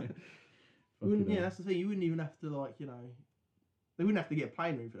 That's the thing. You wouldn't even have to they wouldn't have to get a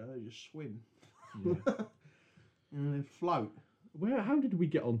plane or anything. They'd just swim. Yeah. And they'd float. How did we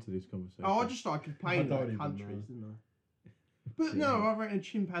get onto this conversation? Oh, I just started complaining I don't about even countries, know. didn't I? But no, I reckon a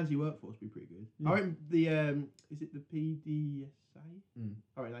chimpanzee workforce would be pretty good. Yeah. I reckon the is it the PDSA? Mm.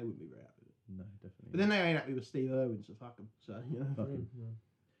 I reckon they wouldn't be very happy with it. No, definitely. But then they ain't happy with Steve Irwin, so fuck them. So Fuck him. Yeah.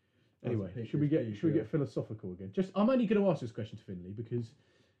 Anyway, That's a should we PTSD, get philosophical again? I'm only going to ask this question to Finley because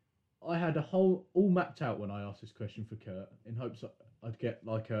I had all mapped out when I asked this question for Kurt in hopes that I'd get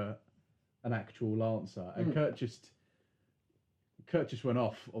like an actual answer, and Kurt just went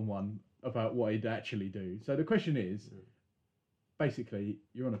off on one about what he'd actually do. So the question is, basically,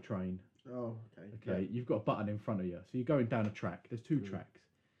 you're on a train. Oh, okay. Okay, you've got a button in front of you, so you're going down a track. There's two tracks.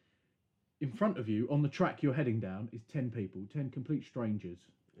 In front of you, on the track you're heading down, is 10 people, 10 complete strangers.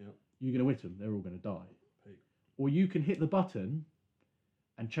 Yep. You're going to hit them. They're all going to die. Peak. Or you can hit the button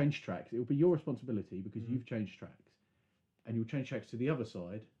and change tracks. It will be your responsibility because you've changed tracks. And you'll change tracks to the other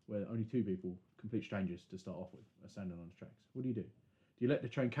side where only 2 people, complete strangers to start off with, are standing on the tracks. What do? Do you let the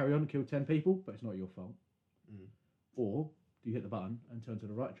train carry on and kill 10 people, but it's not your fault? Or do you hit the button and turn to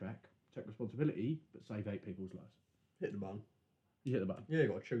the right track, take responsibility, but save 8 people's lives? Hit the button. You hit the button. Yeah, you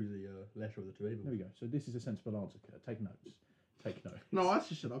got to choose the lesser of the two evils. There we go. So this is a sensible answer, Kurt. Take notes. Take notes. No, I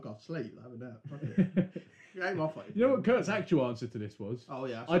just said I got sleep. I haven't out. It ain't my fault. You know what Kurt's actual answer to this was? Oh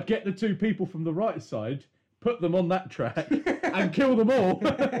yeah. I'd get the 2 people from the right side, put them on that track, and kill them all.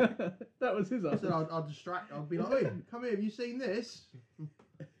 That was his I said answer. I'd distract. I'd be like, "Oi, come here. Have you seen this?"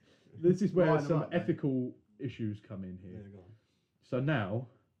 This is where Line 'em some up, mate. ethical issues come in here. Yeah, go on. So now,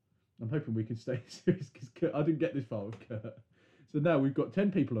 I'm hoping we can stay serious because I didn't get this far with Kurt. So now we've got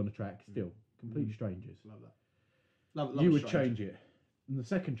 10 people on the track still, complete strangers. Love that. Love You a would stranger. change it. In the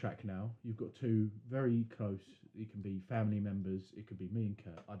second track now, you've got 2 very close. It can be family members. It could be me and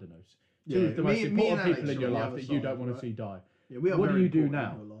Kurt. I don't know. 2 of the most me important and Alex people in are your on the life other that you side, don't want right? to see die. Yeah, we are What do very you do important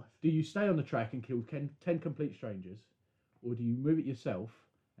now? in your life. Do you stay on the track and kill 10 complete strangers, or do you move it yourself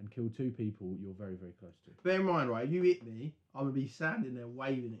and kill 2 people you're very, very close to? Bear in mind, right? If you hit me, I'm gonna be standing there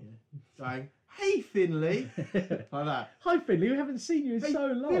waving at you, going, "Hey, Finley," like that. Hi, Finley. We haven't seen you in Hey, so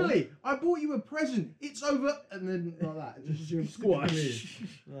long. Finley, I bought you a present. It's over, and then like that. Just Squash.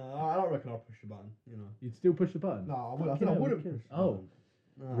 No, I don't reckon I'll push the button. You know. You'd still push the button. No, I, would, I Fucking think I hell, wouldn't you push kidding? the Oh, button.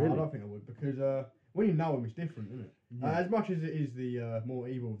 No, really? I don't think I would because when you know him, it's different, isn't it? Yeah. As much as it is the more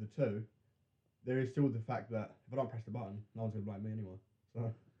evil of the 2, there is still the fact that if I don't press the button, no one's gonna blame me anyway.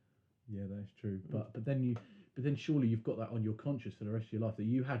 So yeah, that's true. But then surely you've got that on your conscience for the rest of your life that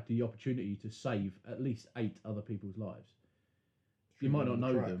you had the opportunity to save at least 8 other people's lives. You might not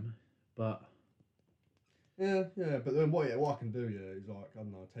know them, but yeah. But then what I can do is like I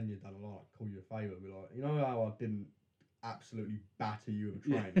don't know, 10 years down the line, I can call you a favour and be like, you know how I didn't absolutely batter you with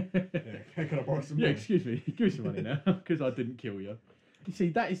a train? Yeah, can I borrow some yeah, money? excuse me, give me some money now because I didn't kill you. You see,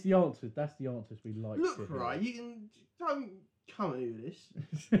 that is the answer. That's the answers we like. Look, to hear. right, you can don't come at me with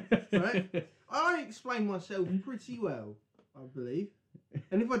this. Right? I explained myself pretty well, I believe.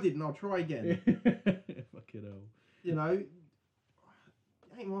 And if I didn't, I'll try again. Fucking hell. You know, it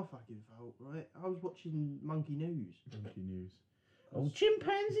ain't my fucking fault, right? I was watching Monkey News. Monkey news. Oh,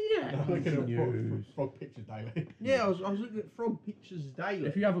 chimpanzee that. I'm looking Monkey at news. frog pictures daily. Yeah, I was looking at frog pictures daily.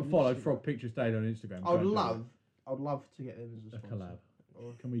 If you haven't on followed Instagram. Frog Pictures Daily on Instagram, I'd go and do love to get them as a a sponsor. collab.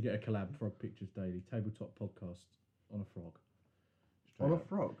 Can we get a collab? Frog Pictures Daily, tabletop podcast on a frog. Straight On a up.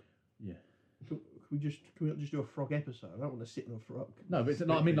 frog? Yeah. Can we not just do a frog episode? I don't want to sit on a frog. No, but it's like,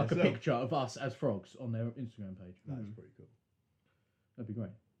 I Speak mean for like a yourself. picture of us as frogs on their Instagram page. That's pretty cool. That'd be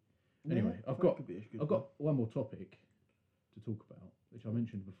great. Anyway, Yeah, I've that got could be a good I've got one more topic to talk about, which I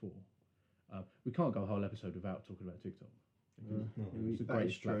mentioned before. We can't go a whole episode without talking about TikTok. Because No, it's the that is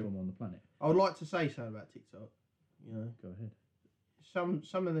greatest true. platform on the planet. I would like to say something about TikTok. You know, Go ahead.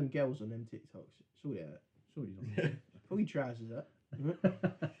 some of them girls on them TikToks, sort it out. Sure he's on. Pull your trousers up. Put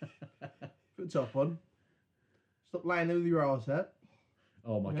the top on. Stop laying there with your ass out.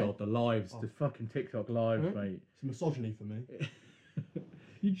 Oh my Okay. god, the lives, Oh. the fucking TikTok lives, Mhm. mate. It's misogyny for me.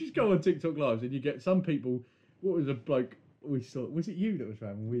 You just go on TikTok lives and you get some people. What was a bloke we saw? Was it you that was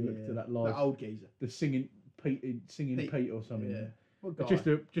around when we looked at that live? That old geezer. The singing Pete Pete. or something. Yeah. What guy? Just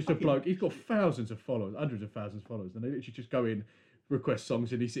a Fucking- bloke. He's got thousands of followers, hundreds of thousands of followers, and they literally just go in, request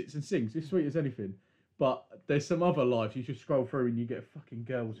songs, and he sits and sings. It's sweet as anything. But there's some other lives you just scroll through and you get fucking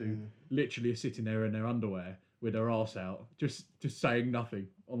girls who literally are sitting there in their underwear with their arse out, just saying nothing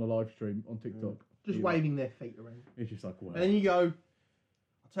on a live stream on TikTok. Just You're waving their feet around. like- It's just like, wow. And then you go,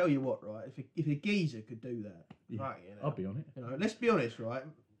 I tell you what, right? If a geezer could do that, Yeah, right, you know, I'll be on it. you know, let's be honest, right?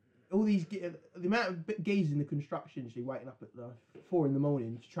 All these the amount of geezers in the construction industry waking up at 4 in the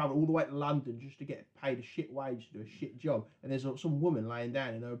morning to travel all the way to London just to get paid a shit wage to do a shit job, and there's some woman laying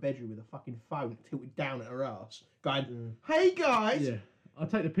down in her bedroom with a fucking phone tilted down at her ass, going, "Hey guys, Yeah, I'll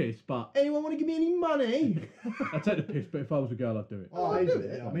take the piss, but anyone want to give me any money?" I'll take the piss. But if I was a girl, I'd do it. Oh, I do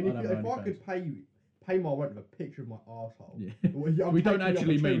it. I mean, I'd have if I OnlyFans. could pay my rent with a picture of my arsehole. Yeah. I'm We don't taking the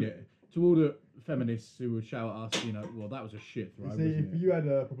actually mean opportunity. it. To all the feminists who would shout at us, you know, well, that was a shit throw, You wasn't see, if it? you had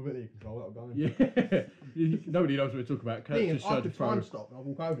a probability control, that would go in. Yeah. Nobody knows what we're talking about. Thing Curtis is, just I tried to could throw. time stop and I'll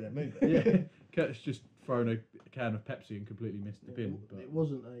walk over there, move it. Yeah. Curtis just thrown a can of Pepsi and completely missed the bin. But It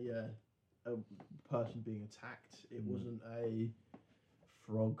wasn't a person being attacked. It wasn't a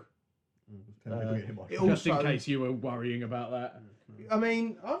frog. It just in also- case you were worrying about that. I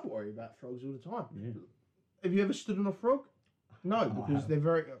mean, I worry about frogs all the time. Yeah. Have you ever stood on a frog? No, because have. they're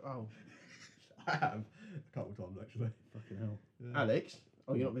very. Oh, I have a couple of times actually. Fucking hell. Yeah. Alex.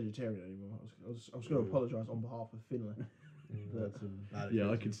 Oh, you're not vegetarian anymore. I was going to apologise on behalf of Finlay. But, Yeah,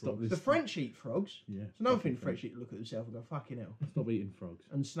 I could stop this. the French eat frogs. Yeah. It's another fucking thing French eat look at themselves and go, fucking hell. Stop eating frogs.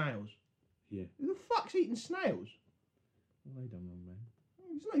 And snails. Yeah. Who the fuck's eating snails? What have they done wrong, man?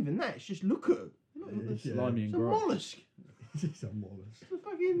 It's not even that. It's just look at them. It's Yeah. Slimy and a gross. mollusk. It's a mollusk. It's a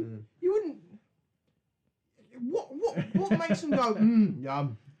fucking. You wouldn't. What makes them go?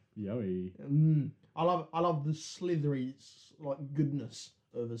 Yum. Yoey. I love the slithery like goodness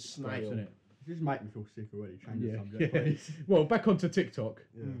of a Gross, snail. innit? You just make me feel sick already. Change the Yeah. subject, please. Well, back onto TikTok.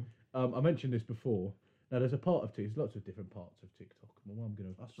 Yeah. I mentioned this before. Now, there's a part of TikTok, there's lots of different parts of TikTok. Well, I'm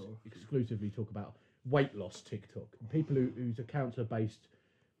going That's all right. to exclusively talk about weight loss TikTok. People whose accounts are based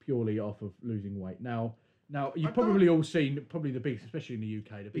purely off of losing weight. Now you've I probably all seen, probably the biggest, especially in the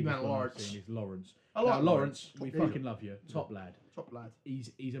UK, the Big biggest man one I've Lawrence. seen is Lawrence. I like Now, Lawrence, Lawrence. we Top fucking love you. Top lad. Top lad.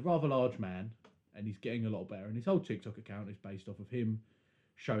 He's a rather large man, and he's getting a lot better. And his whole TikTok account is based off of him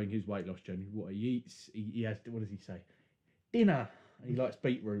showing his weight loss journey, what he eats. He has, what does he say? Dinner. And he likes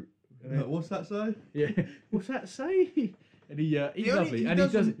beetroot. What's that say? Yeah. What's that say? And he's lovely, and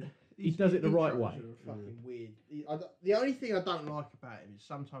he does it the right way. Fucking weird. The only thing I don't like about him is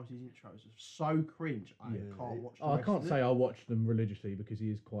sometimes his intros are so cringe. I Yeah. can't watch. The I rest can't of say it. I watch them religiously because he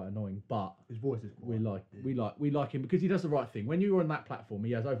is quite annoying, but His voice is we quite. like him because he does the right thing. When you're on that platform,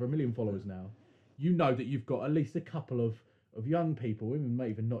 he has over 1 million followers now. You know that you've got at least a couple of young people,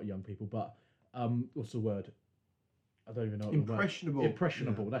 even not young people, but what's the word? I don't even know. What Impressionable. The word.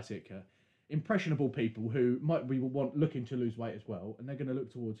 Impressionable. That's it, Kurt. Impressionable people who might be looking to lose weight as well, and they're going to look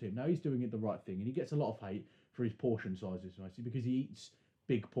towards him. Now he's doing it the right thing, and he gets a lot of hate for his portion sizes, mostly because he eats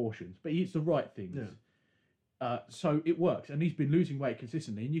big portions, but he eats the right things. Yeah. So it works, and he's been losing weight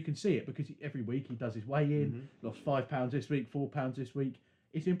consistently, and you can see it because every week he does his weigh-in. Lost 5 pounds this week, 4 pounds this week.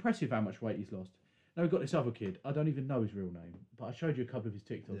 It's impressive how much weight he's lost. Now we've got this other kid. I don't even know his real name, but I showed you a couple of his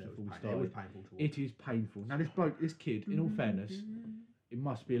TikToks before we It started. was painful to watch. It is painful. Now this kid, in all fairness, it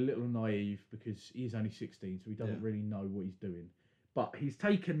must be a little naive because he's only 16, so he doesn't really know what he's doing. But he's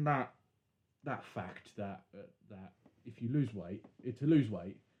taken that fact that if you lose weight, to lose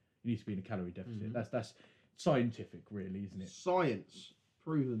weight, you need to be in a calorie deficit. That's scientific, really, isn't it? Science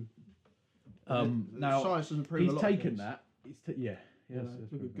proven. Now Science doesn't prove a he's lot of taken things. that. You Yes, know,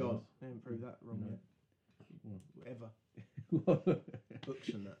 look at God. They haven't proved that wrong yet. Whatever. Books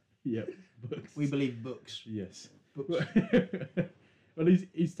and that. Yep. Books. We believe books. Yes. Books. Well,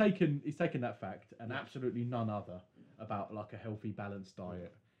 he's taken that fact and absolutely none other about like a healthy, balanced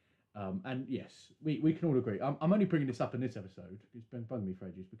diet. And yes, we can all agree. I'm only bringing this up in this episode. It's been bugging me for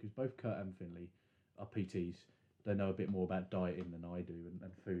ages because both Kurt and Finley are PTs. They know a bit more about dieting than I do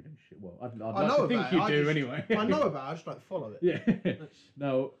and food and shit. Well, I'd I like know to think about you it, I do just- anyway. I know about it, I just don't follow it. Yeah. That's-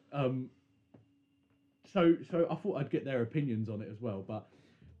 Now, so I thought I'd get their opinions on it as well. But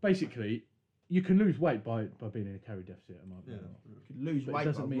basically, you can lose weight by being in a calorie deficit. Am I Yeah. right? You could lose But it weight by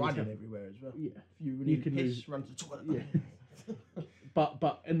doesn't mean it's running healthy. everywhere as well. Yeah. If you really can piss, lose- run to the toilet. Yeah.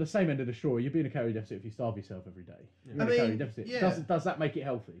 But in the same end of the story, you'd be in a calorie deficit if you starve yourself every day. You're I in a calorie mean, deficit. yeah. Does that make it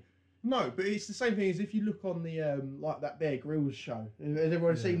healthy? No, but it's the same thing as if you look on the like that Bear Grylls show. Has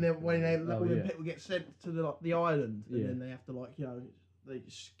everyone seen them when they Oh, all the yeah. people get sent to the island and Yeah. then they have to they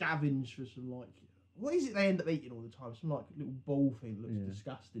scavenge for some what is it they end up eating all the time? Some little ball thing that looks Yeah.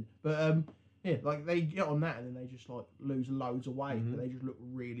 disgusting. But yeah, they get on that and then they just lose loads of weight, but they just look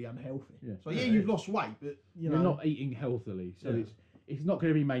really unhealthy. Yeah. So you've lost weight, but You're not eating healthily, so Yeah. it's not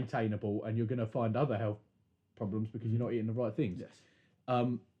going to be maintainable, and you're going to find other health problems because you're not eating the right things. Yes.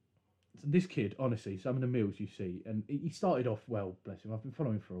 So this kid, honestly, some of the meals you see, and he started off well, bless him. I've been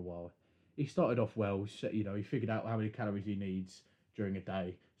following him for a while. He started off well, he figured out how many calories he needs, during a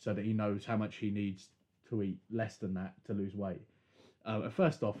day, so that he knows how much he needs to eat less than that to lose weight.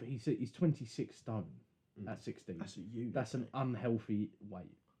 First off, he's 26 stone at 16. That's a unit. That's an unhealthy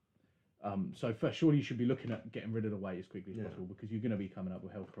weight. So first, surely you should be looking at getting rid of the weight as quickly as possible, because you're going to be coming up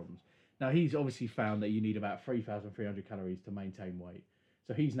with health problems. Now, he's obviously found that you need about 3,300 calories to maintain weight.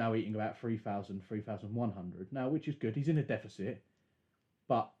 So he's now eating about 3,000, 3,100 now, which is good. He's in a deficit,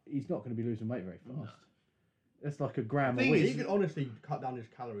 but he's not going to be losing weight very fast. That's like a gram a He week. can honestly cut down his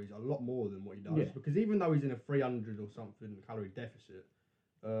calories a lot more than what he does, Yeah. because even though he's in a 300 or something calorie deficit,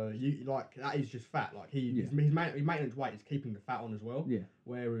 you like that is just fat. Like his maintenance weight is keeping the fat on as well. Yeah.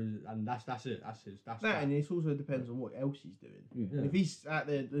 Whereas, and that's it. That's that, fat. and it also depends on what else he's doing. Yeah. And if he's out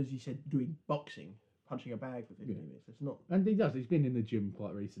there, as you said, doing boxing, punching a bag for 50 minutes, it's not. And he does. He's been in the gym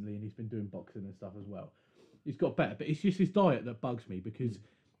quite recently, and he's been doing boxing and stuff as well. He's got better, but it's just his diet that bugs me, because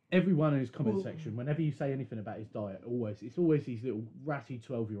everyone in his comment section, whenever you say anything about his diet, it's always these little ratty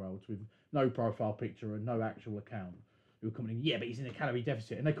 12-year-olds with no profile picture and no actual account who are commenting, yeah, but he's in a calorie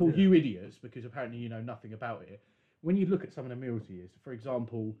deficit, and they call you idiots because apparently you know nothing about it. When you look at some of the meals he is, for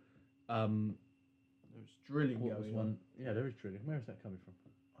example, There's drilling what was going one? on. Yeah, there is drilling. Where is that coming from?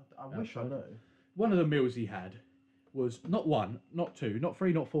 I wish I Outside. know. One of the meals he had was not 1, not 2, not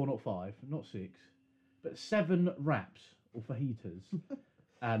 3, not 4, not 5, not 6, but 7 wraps or fajitas,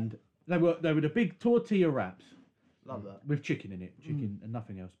 and they were the big tortilla wraps. Love that. With chicken in it, and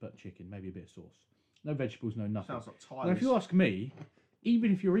nothing else but chicken, maybe a bit of sauce. No vegetables, no nothing. Sounds like Now, Tyler's. if you ask me,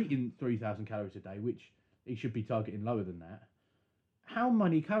 even if you're eating 3,000 calories a day, which he should be targeting lower than that, how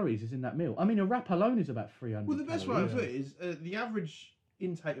many calories is in that meal? I mean, a wrap alone is about 300 Well, the best way calories. to put it is the average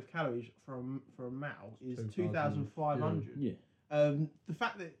intake of calories for a male is 2,000, 2,500. Yeah. The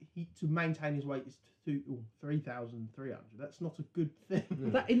fact that to maintain his weight is 3,300. That's not a good thing.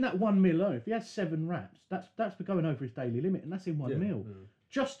 That in that one meal alone, if he has 7 wraps, that's for going over his daily limit, and that's in one meal.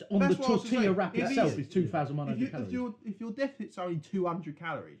 Just on That's the what I was tortilla saying. wrap If itself he's- is 2,100 calories. If your deficit's only 200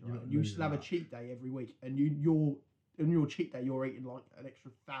 calories, right, not and you losing still have a that. cheat day every week, and on your cheat day you're eating like an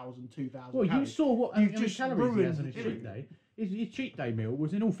extra 1,000, 2,000 Well, you calories. saw what You've how many just calories he has on ruined his it. cheat day. His cheat day meal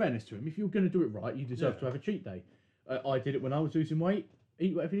was, in all fairness to him, if you're going to do it right, you deserve to have a cheat day. I did it when I was losing weight.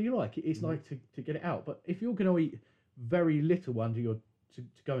 Eat whatever you like. It's like to get it out. But if you're going to eat very little under to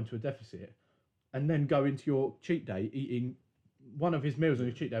go into a deficit, and then go into your cheat day eating, one of his meals on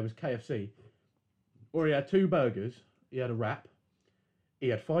his cheat day was KFC, or he had 2 burgers, he had a wrap, he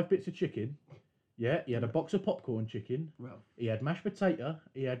had 5 bits of chicken, he had a box of popcorn chicken, Well, he had mashed potato,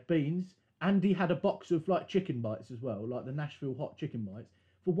 he had beans, and he had a box of like chicken bites as well, like the Nashville hot chicken bites,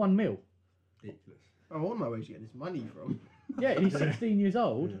 for one meal. Ridiculous. I want to know where he's getting his money from. Yeah, and he's 16 years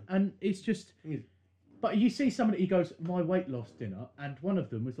old, and it's just. But you see somebody, he goes, my weight loss dinner, and one of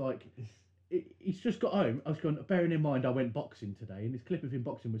them was like, he's just got home. I was going, bearing in mind I went boxing today, and this clip of him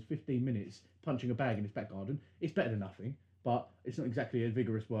boxing was 15 minutes punching a bag in his back garden. It's better than nothing, but it's not exactly a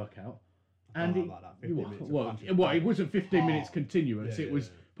vigorous workout. And Oh, like that, 15 minutes of punching a well, it bag. wasn't 15 minutes Oh. continuous. Yeah, It was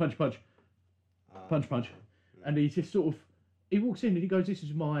yeah. punch, punch, punch, punch, and he just sort of, he walks in and he goes, "This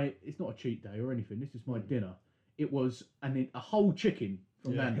is my. It's not a cheat day or anything. This is my dinner." It was a whole chicken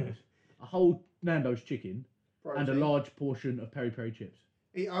from Yeah. Nando's, a whole Nando's chicken, and a Protein. large portion of peri peri chips.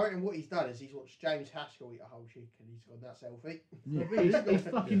 I reckon what he's done is he's watched James Haskell eat a whole chicken. He's gone, that's healthy. It's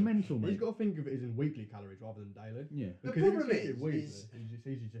fucking mental, He's mate. got to think of it as in weekly calories rather than daily. Yeah. The Because if you problem think of it is- weekly, is- it's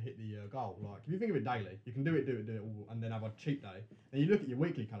easy to hit the goal. Like if you think of it daily, you can do it all, and then have a cheat day. Then you look at your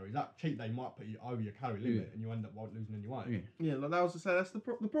weekly calories. That cheat day might put you over your calorie limit, and you end up losing any weight. Yeah. Yeah, like that was to say, that's the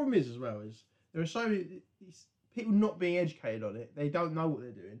problem is as well is there are so many people not being educated on it. They don't know what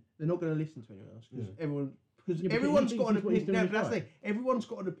they're doing. They're not going to listen to anyone else because Yeah, but everyone's he got an thinks what he's opinion. doing No, is but that's the right. thing. Everyone's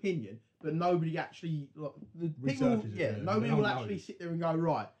got an opinion, but nobody actually like the people. Researches it, Yeah, yeah. nobody No will one actually knows. sit there and go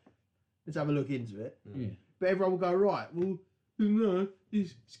right. Let's have a look into it. Yeah. But everyone will go right. Well, no,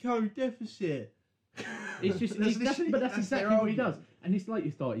 it's calorie deficit. It's just, That's but that's their exactly what he does. argument. And it's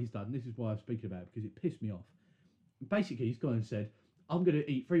latest diet he's done. This is why I'm speaking about it, because it pissed me off. Basically, he's gone and said, I'm going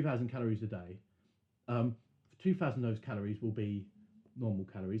to eat 3,000 calories a day. 2,000 of those calories will be normal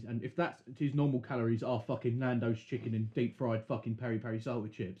calories. And if that's his normal calories are fucking Nando's chicken and deep fried fucking peri peri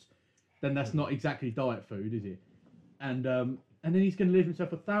salted chips, then that's not exactly diet food, is it? And then he's going to leave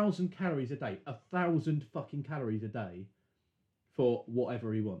himself 1,000 calories a day. 1,000 fucking calories a day for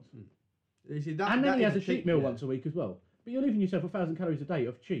whatever he wants. You see, And then he is has a cheat meal yeah. once a week as well. But you're leaving yourself 1,000 calories a day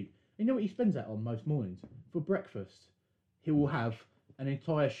of cheat. And you know what he spends that on most mornings? For breakfast, he will have an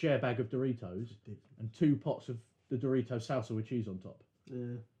entire share bag of Doritos and 2 pots of the Doritos salsa with cheese on top.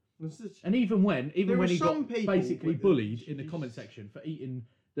 Yeah. And even when There are he got some people basically with- bullied in the comment section for eating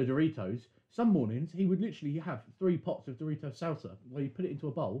the Doritos. Some mornings he would literally have 3 pots of Doritos salsa, where you put it into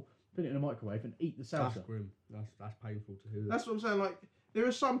a bowl, put it in a microwave, and eat the salsa. That's grim. That's painful to hear. That's what I'm saying. Like, there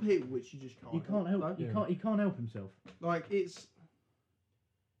are some people which you just can't. You can't help. though. He can't help himself. Like it's.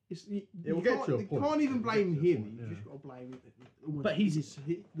 You It will get can't, to a you point. can't even It will blame get to a him. point, You yeah. just got to blame. Almost But he's-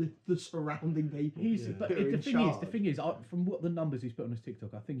 the surrounding people. He's, Yeah. but Who are in the thing is, from what the numbers he's put on his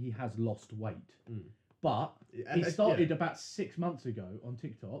TikTok, I think he has lost weight. Mm. But Yeah, he it's- started yeah. about 6 months ago on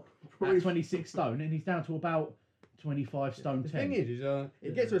TikTok Probably- at 26 stone, and he's down to about 25 stone The 10. thing is,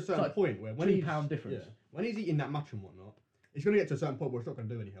 it gets to a certain like point where when £2 he's difference. when he's eating that much and whatnot, it's going to get to a certain point where it's not going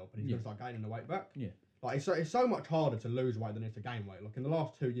to do any help, and he's Yeah. going to start gaining the weight back. Yeah. Like it's so much harder to lose weight than it is to gain weight. Like in the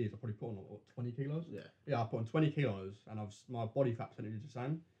last 2 years, I've probably put on what, 20 kilos. Yeah. Yeah, I put on 20 kilos, and my body fat percentage is the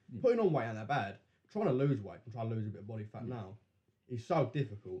same. Yeah. Putting on weight ain't that bad. Trying to lose weight and trying to lose a bit of body fat now is so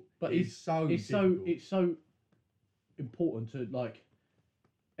difficult. But it's so it's difficult. so important to like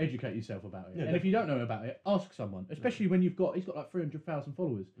educate yourself about it. Yeah, and if you don't know about it, ask someone. Especially when he's got like 300,000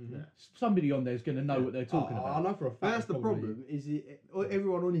 followers. Mhm. Somebody on there is going to know what they're talking I about. know for a fact. But that's the probably- problem. Is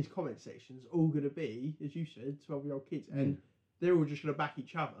everyone on his comment section is all going to be, as you said, 12-year-old kids, and they're all just going to back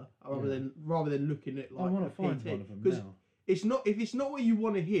each other rather than looking at I like want a to find PT. one of them Because now. it's not if it's not what you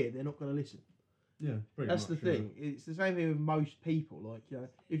want to hear, they're not going to listen. Yeah, pretty That's the much, yeah. thing. It's the same thing with most people. Like, you know,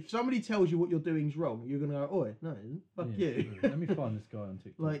 if somebody tells you what you're doing is wrong, you're going to go, "Oi, no, it isn't. Fuck Yeah. you." Let me find this guy on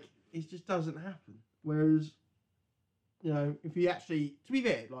TikTok. Like, it just doesn't happen. Whereas, you know, if he actually, to be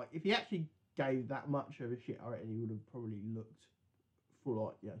fair, like, if he actually gave that much of a shit, I reckon he would have probably looked for,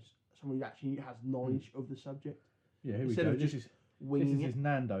 like, you know, someone who actually has knowledge of the subject. yeah, here we instead go. of This just is Winging his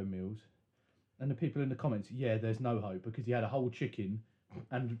Nando meals. And the people in the comments, yeah, there's no hope because he had a whole chicken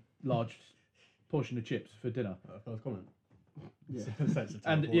and large portion of chips for dinner. First comment. Yeah.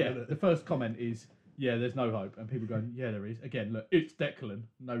 And yeah, the first comment is, yeah, there's no hope. And people going, yeah, there is. Again, look, it's Declan.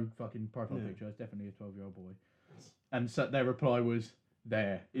 No fucking profile Yeah. picture. It's definitely a 12-year-old boy. And so their reply was,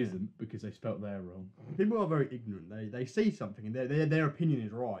 there isn't, because they spelt there wrong. People are very ignorant. They see something and their opinion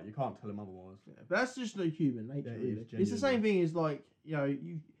is right. You can't tell them otherwise. Yeah, but that's just the human nature. Yeah, it Really. is, It's the same thing as, like, you know,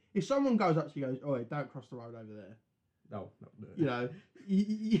 if someone goes up to you and goes, "Oh, don't cross the road over there," No. you know,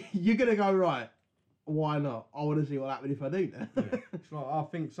 you're going to go, right, why not? I want to see what happens if I do that. Yeah. It's like, I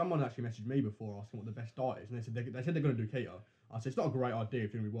think someone actually messaged me before asking what the best diet is, and they said they're going to do keto. I said it's not a great idea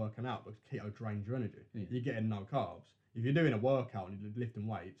if you're going to be working out, because keto drains your energy. Yeah. You're getting no carbs. If you're doing a workout and you're lifting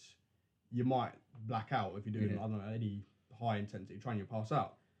weights, you might black out if you're doing I don't know any high intensity training, you'll pass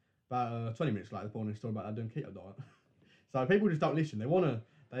out. But 20 minutes later, they're putting a story about they're doing keto diet. So people just don't listen.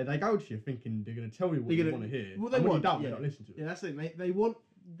 They go to you thinking they're going to tell you what you want to hear. Well, they and when want, you don't, yeah. they don't listen to it. Yeah, that's it. They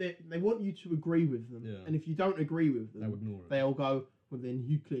want you to agree with them, Yeah. and if you don't agree with They them, would ignore it. they'll go, "Well, then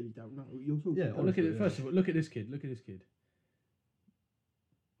you clearly don't know what you're talking Yeah, about." But look at it, Honestly, first of all, look at this kid. Look at this kid.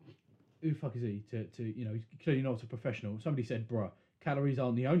 Who the fuck is he? To you know, he's clearly not a professional. Somebody said, bruh, calories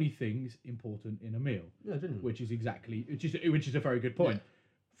aren't the only things important in a meal. Yeah, genuinely. Which is a very good point.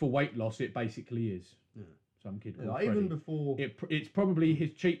 For weight loss, it basically is. Yeah. Some kid Yeah, called like, even Freddie. before. It's probably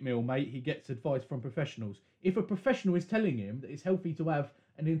his cheat meal, mate. He gets advice from professionals. If a professional is telling him that it's healthy to have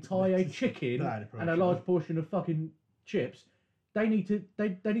an entire chicken Bad and a approach, large yeah. portion of fucking chips, they need to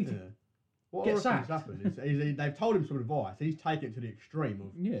Yeah. What Get I reckon's sacked. happened is they've told him some advice. He's taken it to the extreme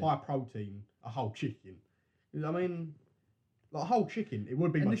of Yeah. high protein, a whole chicken. I mean, like a whole chicken, it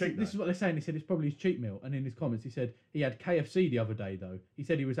would be And my this, cheat this is day. what they're saying. He said it's probably his cheat meal. And in his comments, he said he had KFC the other day, though. He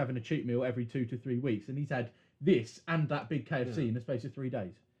said he was having a cheat meal every 2 to 3 weeks. And he's had this and that big KFC Yeah. in the space of 3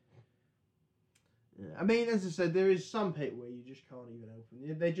 days. Yeah. I mean, as I said, there is some people where you just can't even help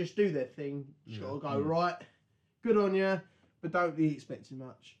them. They just do their thing. Just Yeah. gotta go, Yeah. right, good on you, but don't be expecting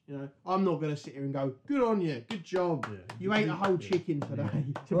much. You know, I'm not gonna sit here and go, good on you, good job. Yeah. You ate a whole Yeah. chicken today.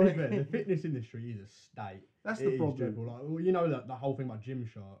 To be fair, the fitness industry is a state. That's It the is problem. dreadful. Like, well, you know that the whole thing about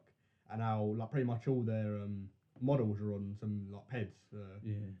Gymshark and how like pretty much all their models are on some like PEDs,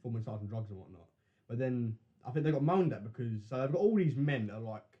 Yeah. performance enhancing drugs and whatnot. But then I think they got moaned at because so they've got all these men that are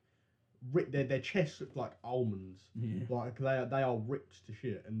like their chests look like almonds. Yeah. Like they are ripped to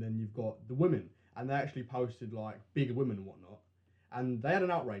shit, and then you've got the women, and they actually posted like bigger women and whatnot, and they had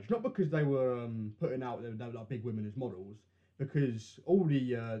an outrage not because they were putting out they were like big women as models, because all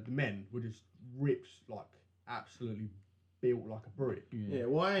the men were just ripped like absolutely built like a brick. Yeah,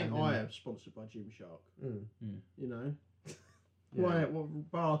 why ain't And then- I sponsored by Gymshark? Mm. You know? Yeah. Why?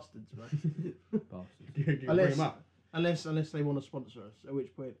 What bastards, man? Bastards. Bring Unless- them up. unless they want to sponsor us, at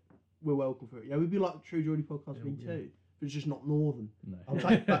which point we're welcome for it. Yeah, we'd be like the True Geordie podcast Yeah, being yeah. too, but it's just not northern. No. I'll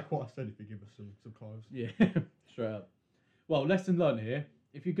take back what I said if you give us some clothes. Yeah, straight up. Well, lesson learned here.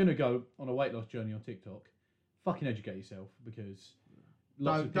 If you're going to go on a weight loss journey on TikTok, fucking educate yourself because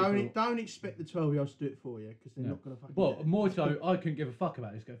lots of people. Don't expect the 12-year-olds to do it for you because they're Yeah. not going to fucking. Well, do it. more so, I couldn't give a fuck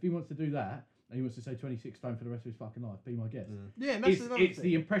about this guy. If he wants to do that and he wants to say 26 stone for the rest of his fucking life, be my guest. Yeah, and that's It's, another it's thing.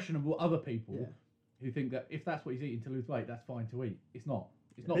 the impression of what other people Yeah. who think that if that's what he's eating to lose weight, that's fine to eat. It's not.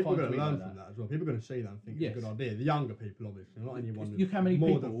 It's not People are fine going to to eat learn like from that. that as well. People are going to see that and think Yes. it's a good idea. The younger people, obviously, not anyone Look how many more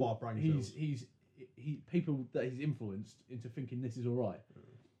people than 5 brain cells. people that he's influenced into thinking this is all right.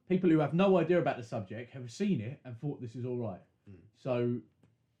 People who have no idea about the subject have seen it and thought this is all right. So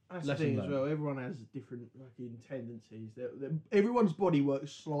That's the lesson thing as learned. well. Everyone has different fucking tendencies. Everyone's body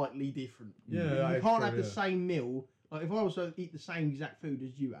works slightly different. Yeah, you that is can't true, have the yeah. same meal. Like if I was to eat the same exact food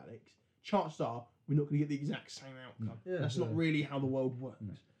as you, Alex, chances are we're not going to get the exact same outcome. Yeah, That's yeah. not really how the world works.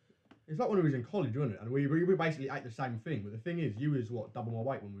 It's like when we was in college, wasn't it? And we basically ate the same thing. But the thing is, you was double my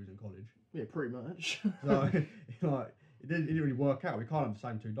weight when we was in college. Yeah, pretty much. So like it didn't really work out. We can't have the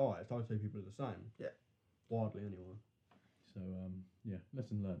same 2 diets. Those 2 people are the same. Yeah. Widely anyway. So yeah,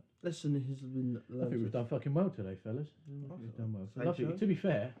 lesson learned. Lesson has been I learned. think we've done fucking well today, fellas. I think we've done well. Thank Lucky- you. to be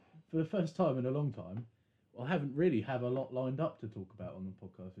fair, for the first time in a long time, I haven't really have a lot lined up to talk about on the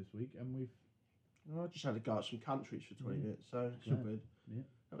podcast this week, and we've I just had to go out some countries for 20 minutes, so it's all Yeah. good. Yeah.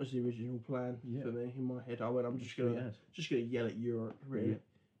 That was the original plan Yeah. for me in my head. I'm just Sure it gonna has. yell at Europe, really. Yeah.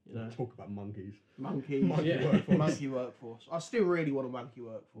 You know, Talk about monkeys. monkeys, Monkey Yeah. workforce. monkey workforce. I still really want a monkey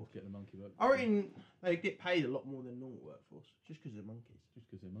workforce. Let's get the monkey work. I reckon they get paid a lot more than normal workforce just because they're monkeys. Just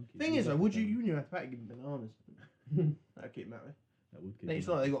because they're monkeys. Thing We is, though, like would to you pay them. wouldn't have to pay to give them bananas? That'd keep them happy. That would keep It's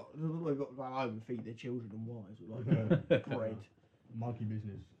them like they've got to go home and feed their children and wives with like happy. bread. Monkey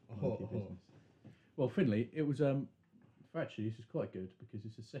business. Monkey business. Well, Finley, it was actually this is quite good because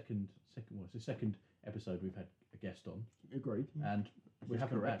it's the second episode we've had a guest on, Agreed. and we That's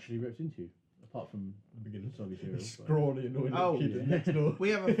haven't correct. actually ripped into you apart from The beginning. Soggy cereal. but- Scrawny, annoying Oh, little kid yeah. next door. We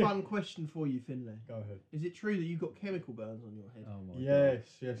have a fun question for you, Finlay. Go ahead. Is it true that you've got chemical burns on your head? Oh my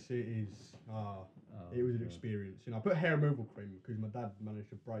Yes, it is. god. It was an God. experience. You know, I put hair removal cream because my dad managed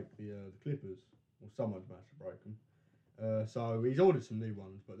to break the clippers, or someone managed to break them. So he's ordered some new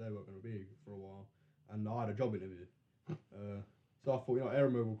ones, but they weren't going to be for a while. And I had a job interview. So I thought, you know, hair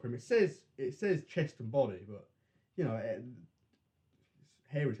removal cream. It says chest and body, but you know,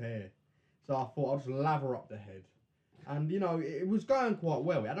 hair is hair. So I thought I'll just lather up the head, and you know, it was going quite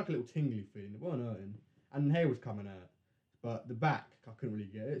well. It had like a little tingly feeling. It wasn't hurting, and the hair was coming out. But the back, I couldn't really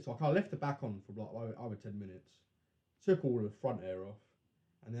get it. So I kind of left the back on for like over 10 minutes. Took all the front hair off.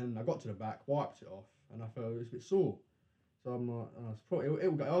 And then I got to the back, wiped it off. And I felt it was a bit sore. So I'm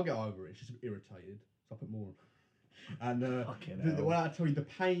like, I'll get over it. It's just a bit irritated. So I put more on. And Fucking hell. when I tell you, the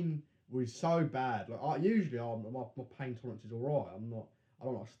pain was so bad. Like usually my pain tolerance is alright. I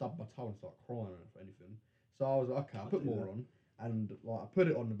don't like stub my toe and start crying or anything. So I was like, okay, I'll put more on. And like I put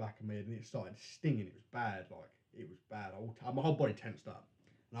it on the back of my head and it started stinging. It was bad. It was bad. My whole body tensed up,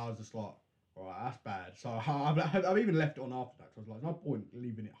 and I was just like, "All right, that's bad." So I've even left it on after that. Cause I was like, "No point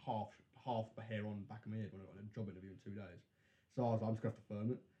leaving it half the hair on the back of my head when I got a job interview in 2 days." So I was like, "I'm just gonna have to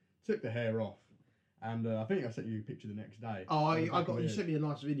firm it." Took the hair off, and I think I sent you a picture the next day. Oh, on the I back of got my you head. sent me a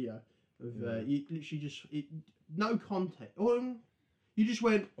nice video of Yeah. you literally just no context. You just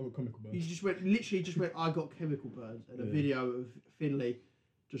went. I got comical burns. You just went. Literally just went. I got chemical burns, and a Yeah. video of Finlay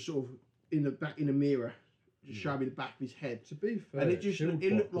just sort of in a mirror, just Yeah. showing me the back of his head, To be fair, and it just healed it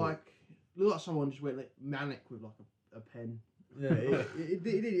quite looked quick. like someone just went like manic with like a pen. Yeah,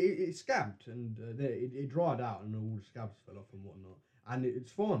 it scabbed and it dried out and all the scabs fell off and whatnot. And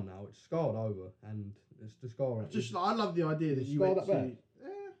it's fine now. It's scarred over and it's the scar. Just I love the idea that Is you scar went that to. bad? No,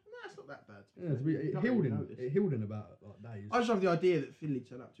 it's not that bad. to be Yeah, fair. it's a bit- You it don't healed really in notice. it healed in about like days. I just love the idea that Finlay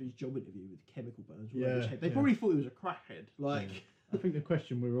turned up to his job interview with chemical burns all over his Yeah, head. They yeah. probably thought he was a crackhead. Like, I think the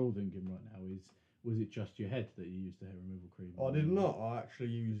question we're all thinking right now is: was it just your head that you used the hair removal cream? I did not. I actually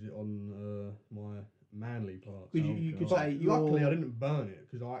used it on my manly parts. because Oh, you could God. say Luckily, I you're didn't burn it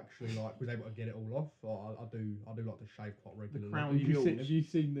because I actually was able to get it all off. I do like to shave quite regularly. crown Have you seen, jewels. have you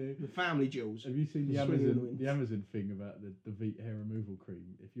seen the the family jewels. Have you seen the Swinging in the Amazon wind. the Amazon thing about the Veet hair removal cream?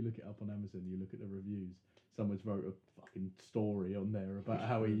 If you look it up on Amazon, you look at the reviews. Someone's wrote a fucking story on there about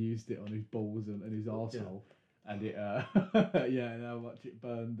how he used it on his balls and his arsehole, and it yeah, and how much it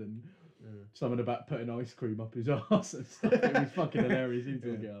burned, and something about putting ice cream up his arse and stuff. It was fucking hilarious. You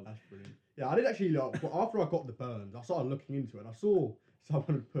talk it up. That's brilliant. Yeah, I did actually like. But after I got the burns, I started looking into it. And I saw someone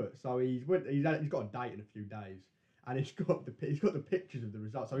had put. So he's got a date in a few days, and he's got the pictures of the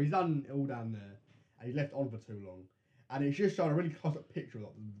results. So he's done it all down there, and he's left on for too long, and it's just showing a really close-up picture of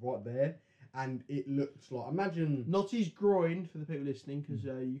right there, and it looks like imagine. Not his groin for the people listening, because you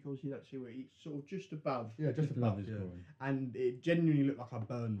can obviously don't see where it's sort of just above. Yeah, just Love above, his yeah. groin. And it genuinely looked like a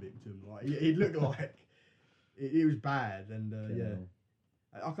burn victim. Like it looked like it was bad, and Fucking yeah. hell.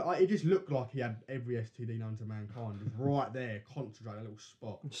 It just looked like he had every STD known to mankind, just right there, concentrated in a little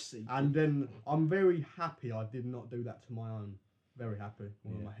spot. See. And then I'm very happy I did not do that to my own. Very happy.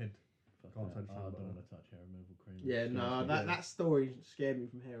 One on Yeah. my head. Fuck Can't that. say the I same don't about want to touch hair removal cream. Yeah, It no, scares me. that story scared me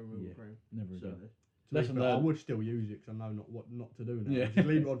from hair removal Yeah. cream. Never again. So, To be Lesson fair, I learned. would still use it because I know what not to do now. Yeah. Just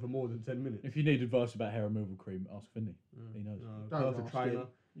leave it on for more than 10 minutes. If you need advice about hair removal cream, ask Finley. Mm. He knows. No, Don't perfect ask trainer. him.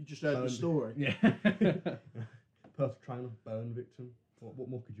 You just heard the Burned. story. Yeah. Perfect trainer. Burn victim. What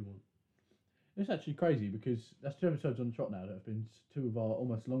more could you want? It's actually crazy because that's 2 episodes on the trot now that have been two of our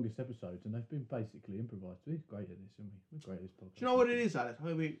almost longest episodes, and they've been basically improvised. We're great at this, aren't we? We're great at this podcast. Do you know what it is, Alex?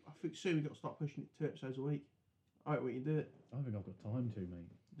 I think soon we've got to start pushing it 2 episodes a week. I don't think we can do it. I don't think I've got time to,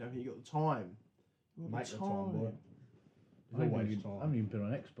 mate. I don't think you've got the time. You've got Make the time, boy. I haven't, always even, time. I haven't even been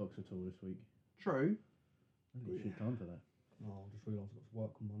on Xbox at all this week. True. I haven't got shit time for that. Oh, I just realised I've got to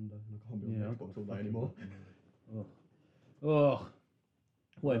work on Monday and I can't be Yeah, on I've Xbox got all day fucking anymore. work. Oh.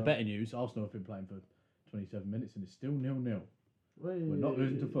 Well, in Well. betting news, Arsenal have been playing for 27 minutes and it's still 0-0. We're not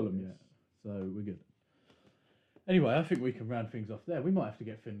losing to Fulham yet, so we're good. Anyway, I think we can round things off there. We might have to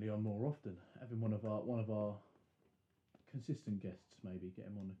get Finley on more often, having one of our consistent guests. Maybe get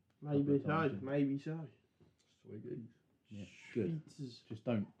him on. Maybe Couple of so. times, Maybe so. Sweet goose. Yeah, good. Pizzas. Just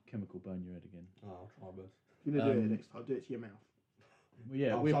don't chemical burn your head again. Oh, I'll try my best. You're gonna do it Um, next time. Do it to your mouth. Well,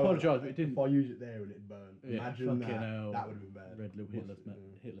 yeah, Oh, we so apologise, but it didn't. If I use it there and it burn, Yeah, imagine fucking that. hell. That would have been bad. Red little Hitler, What's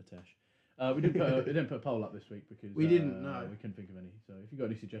it- Hitler tash. We didn't put a poll up this week because We didn't, no. we couldn't think of any. So if you've got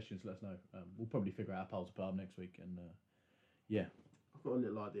any suggestions, let us know. We'll probably figure out a poll to put up next week. And yeah, I've got a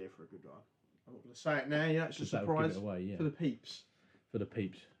little idea for a good one. I'm not gonna say it now. Yeah, it's a just that would give surprise it away. Yeah, for the peeps. for the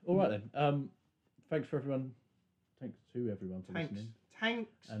peeps. All right then. Thanks for everyone. Thanks to everyone for Tanks. listening.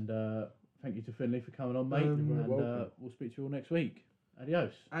 Tanks. And thank you to Finley for coming on, mate. You're very and welcome. we'll speak to you all next week.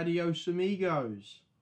 Adios. Adios, amigos.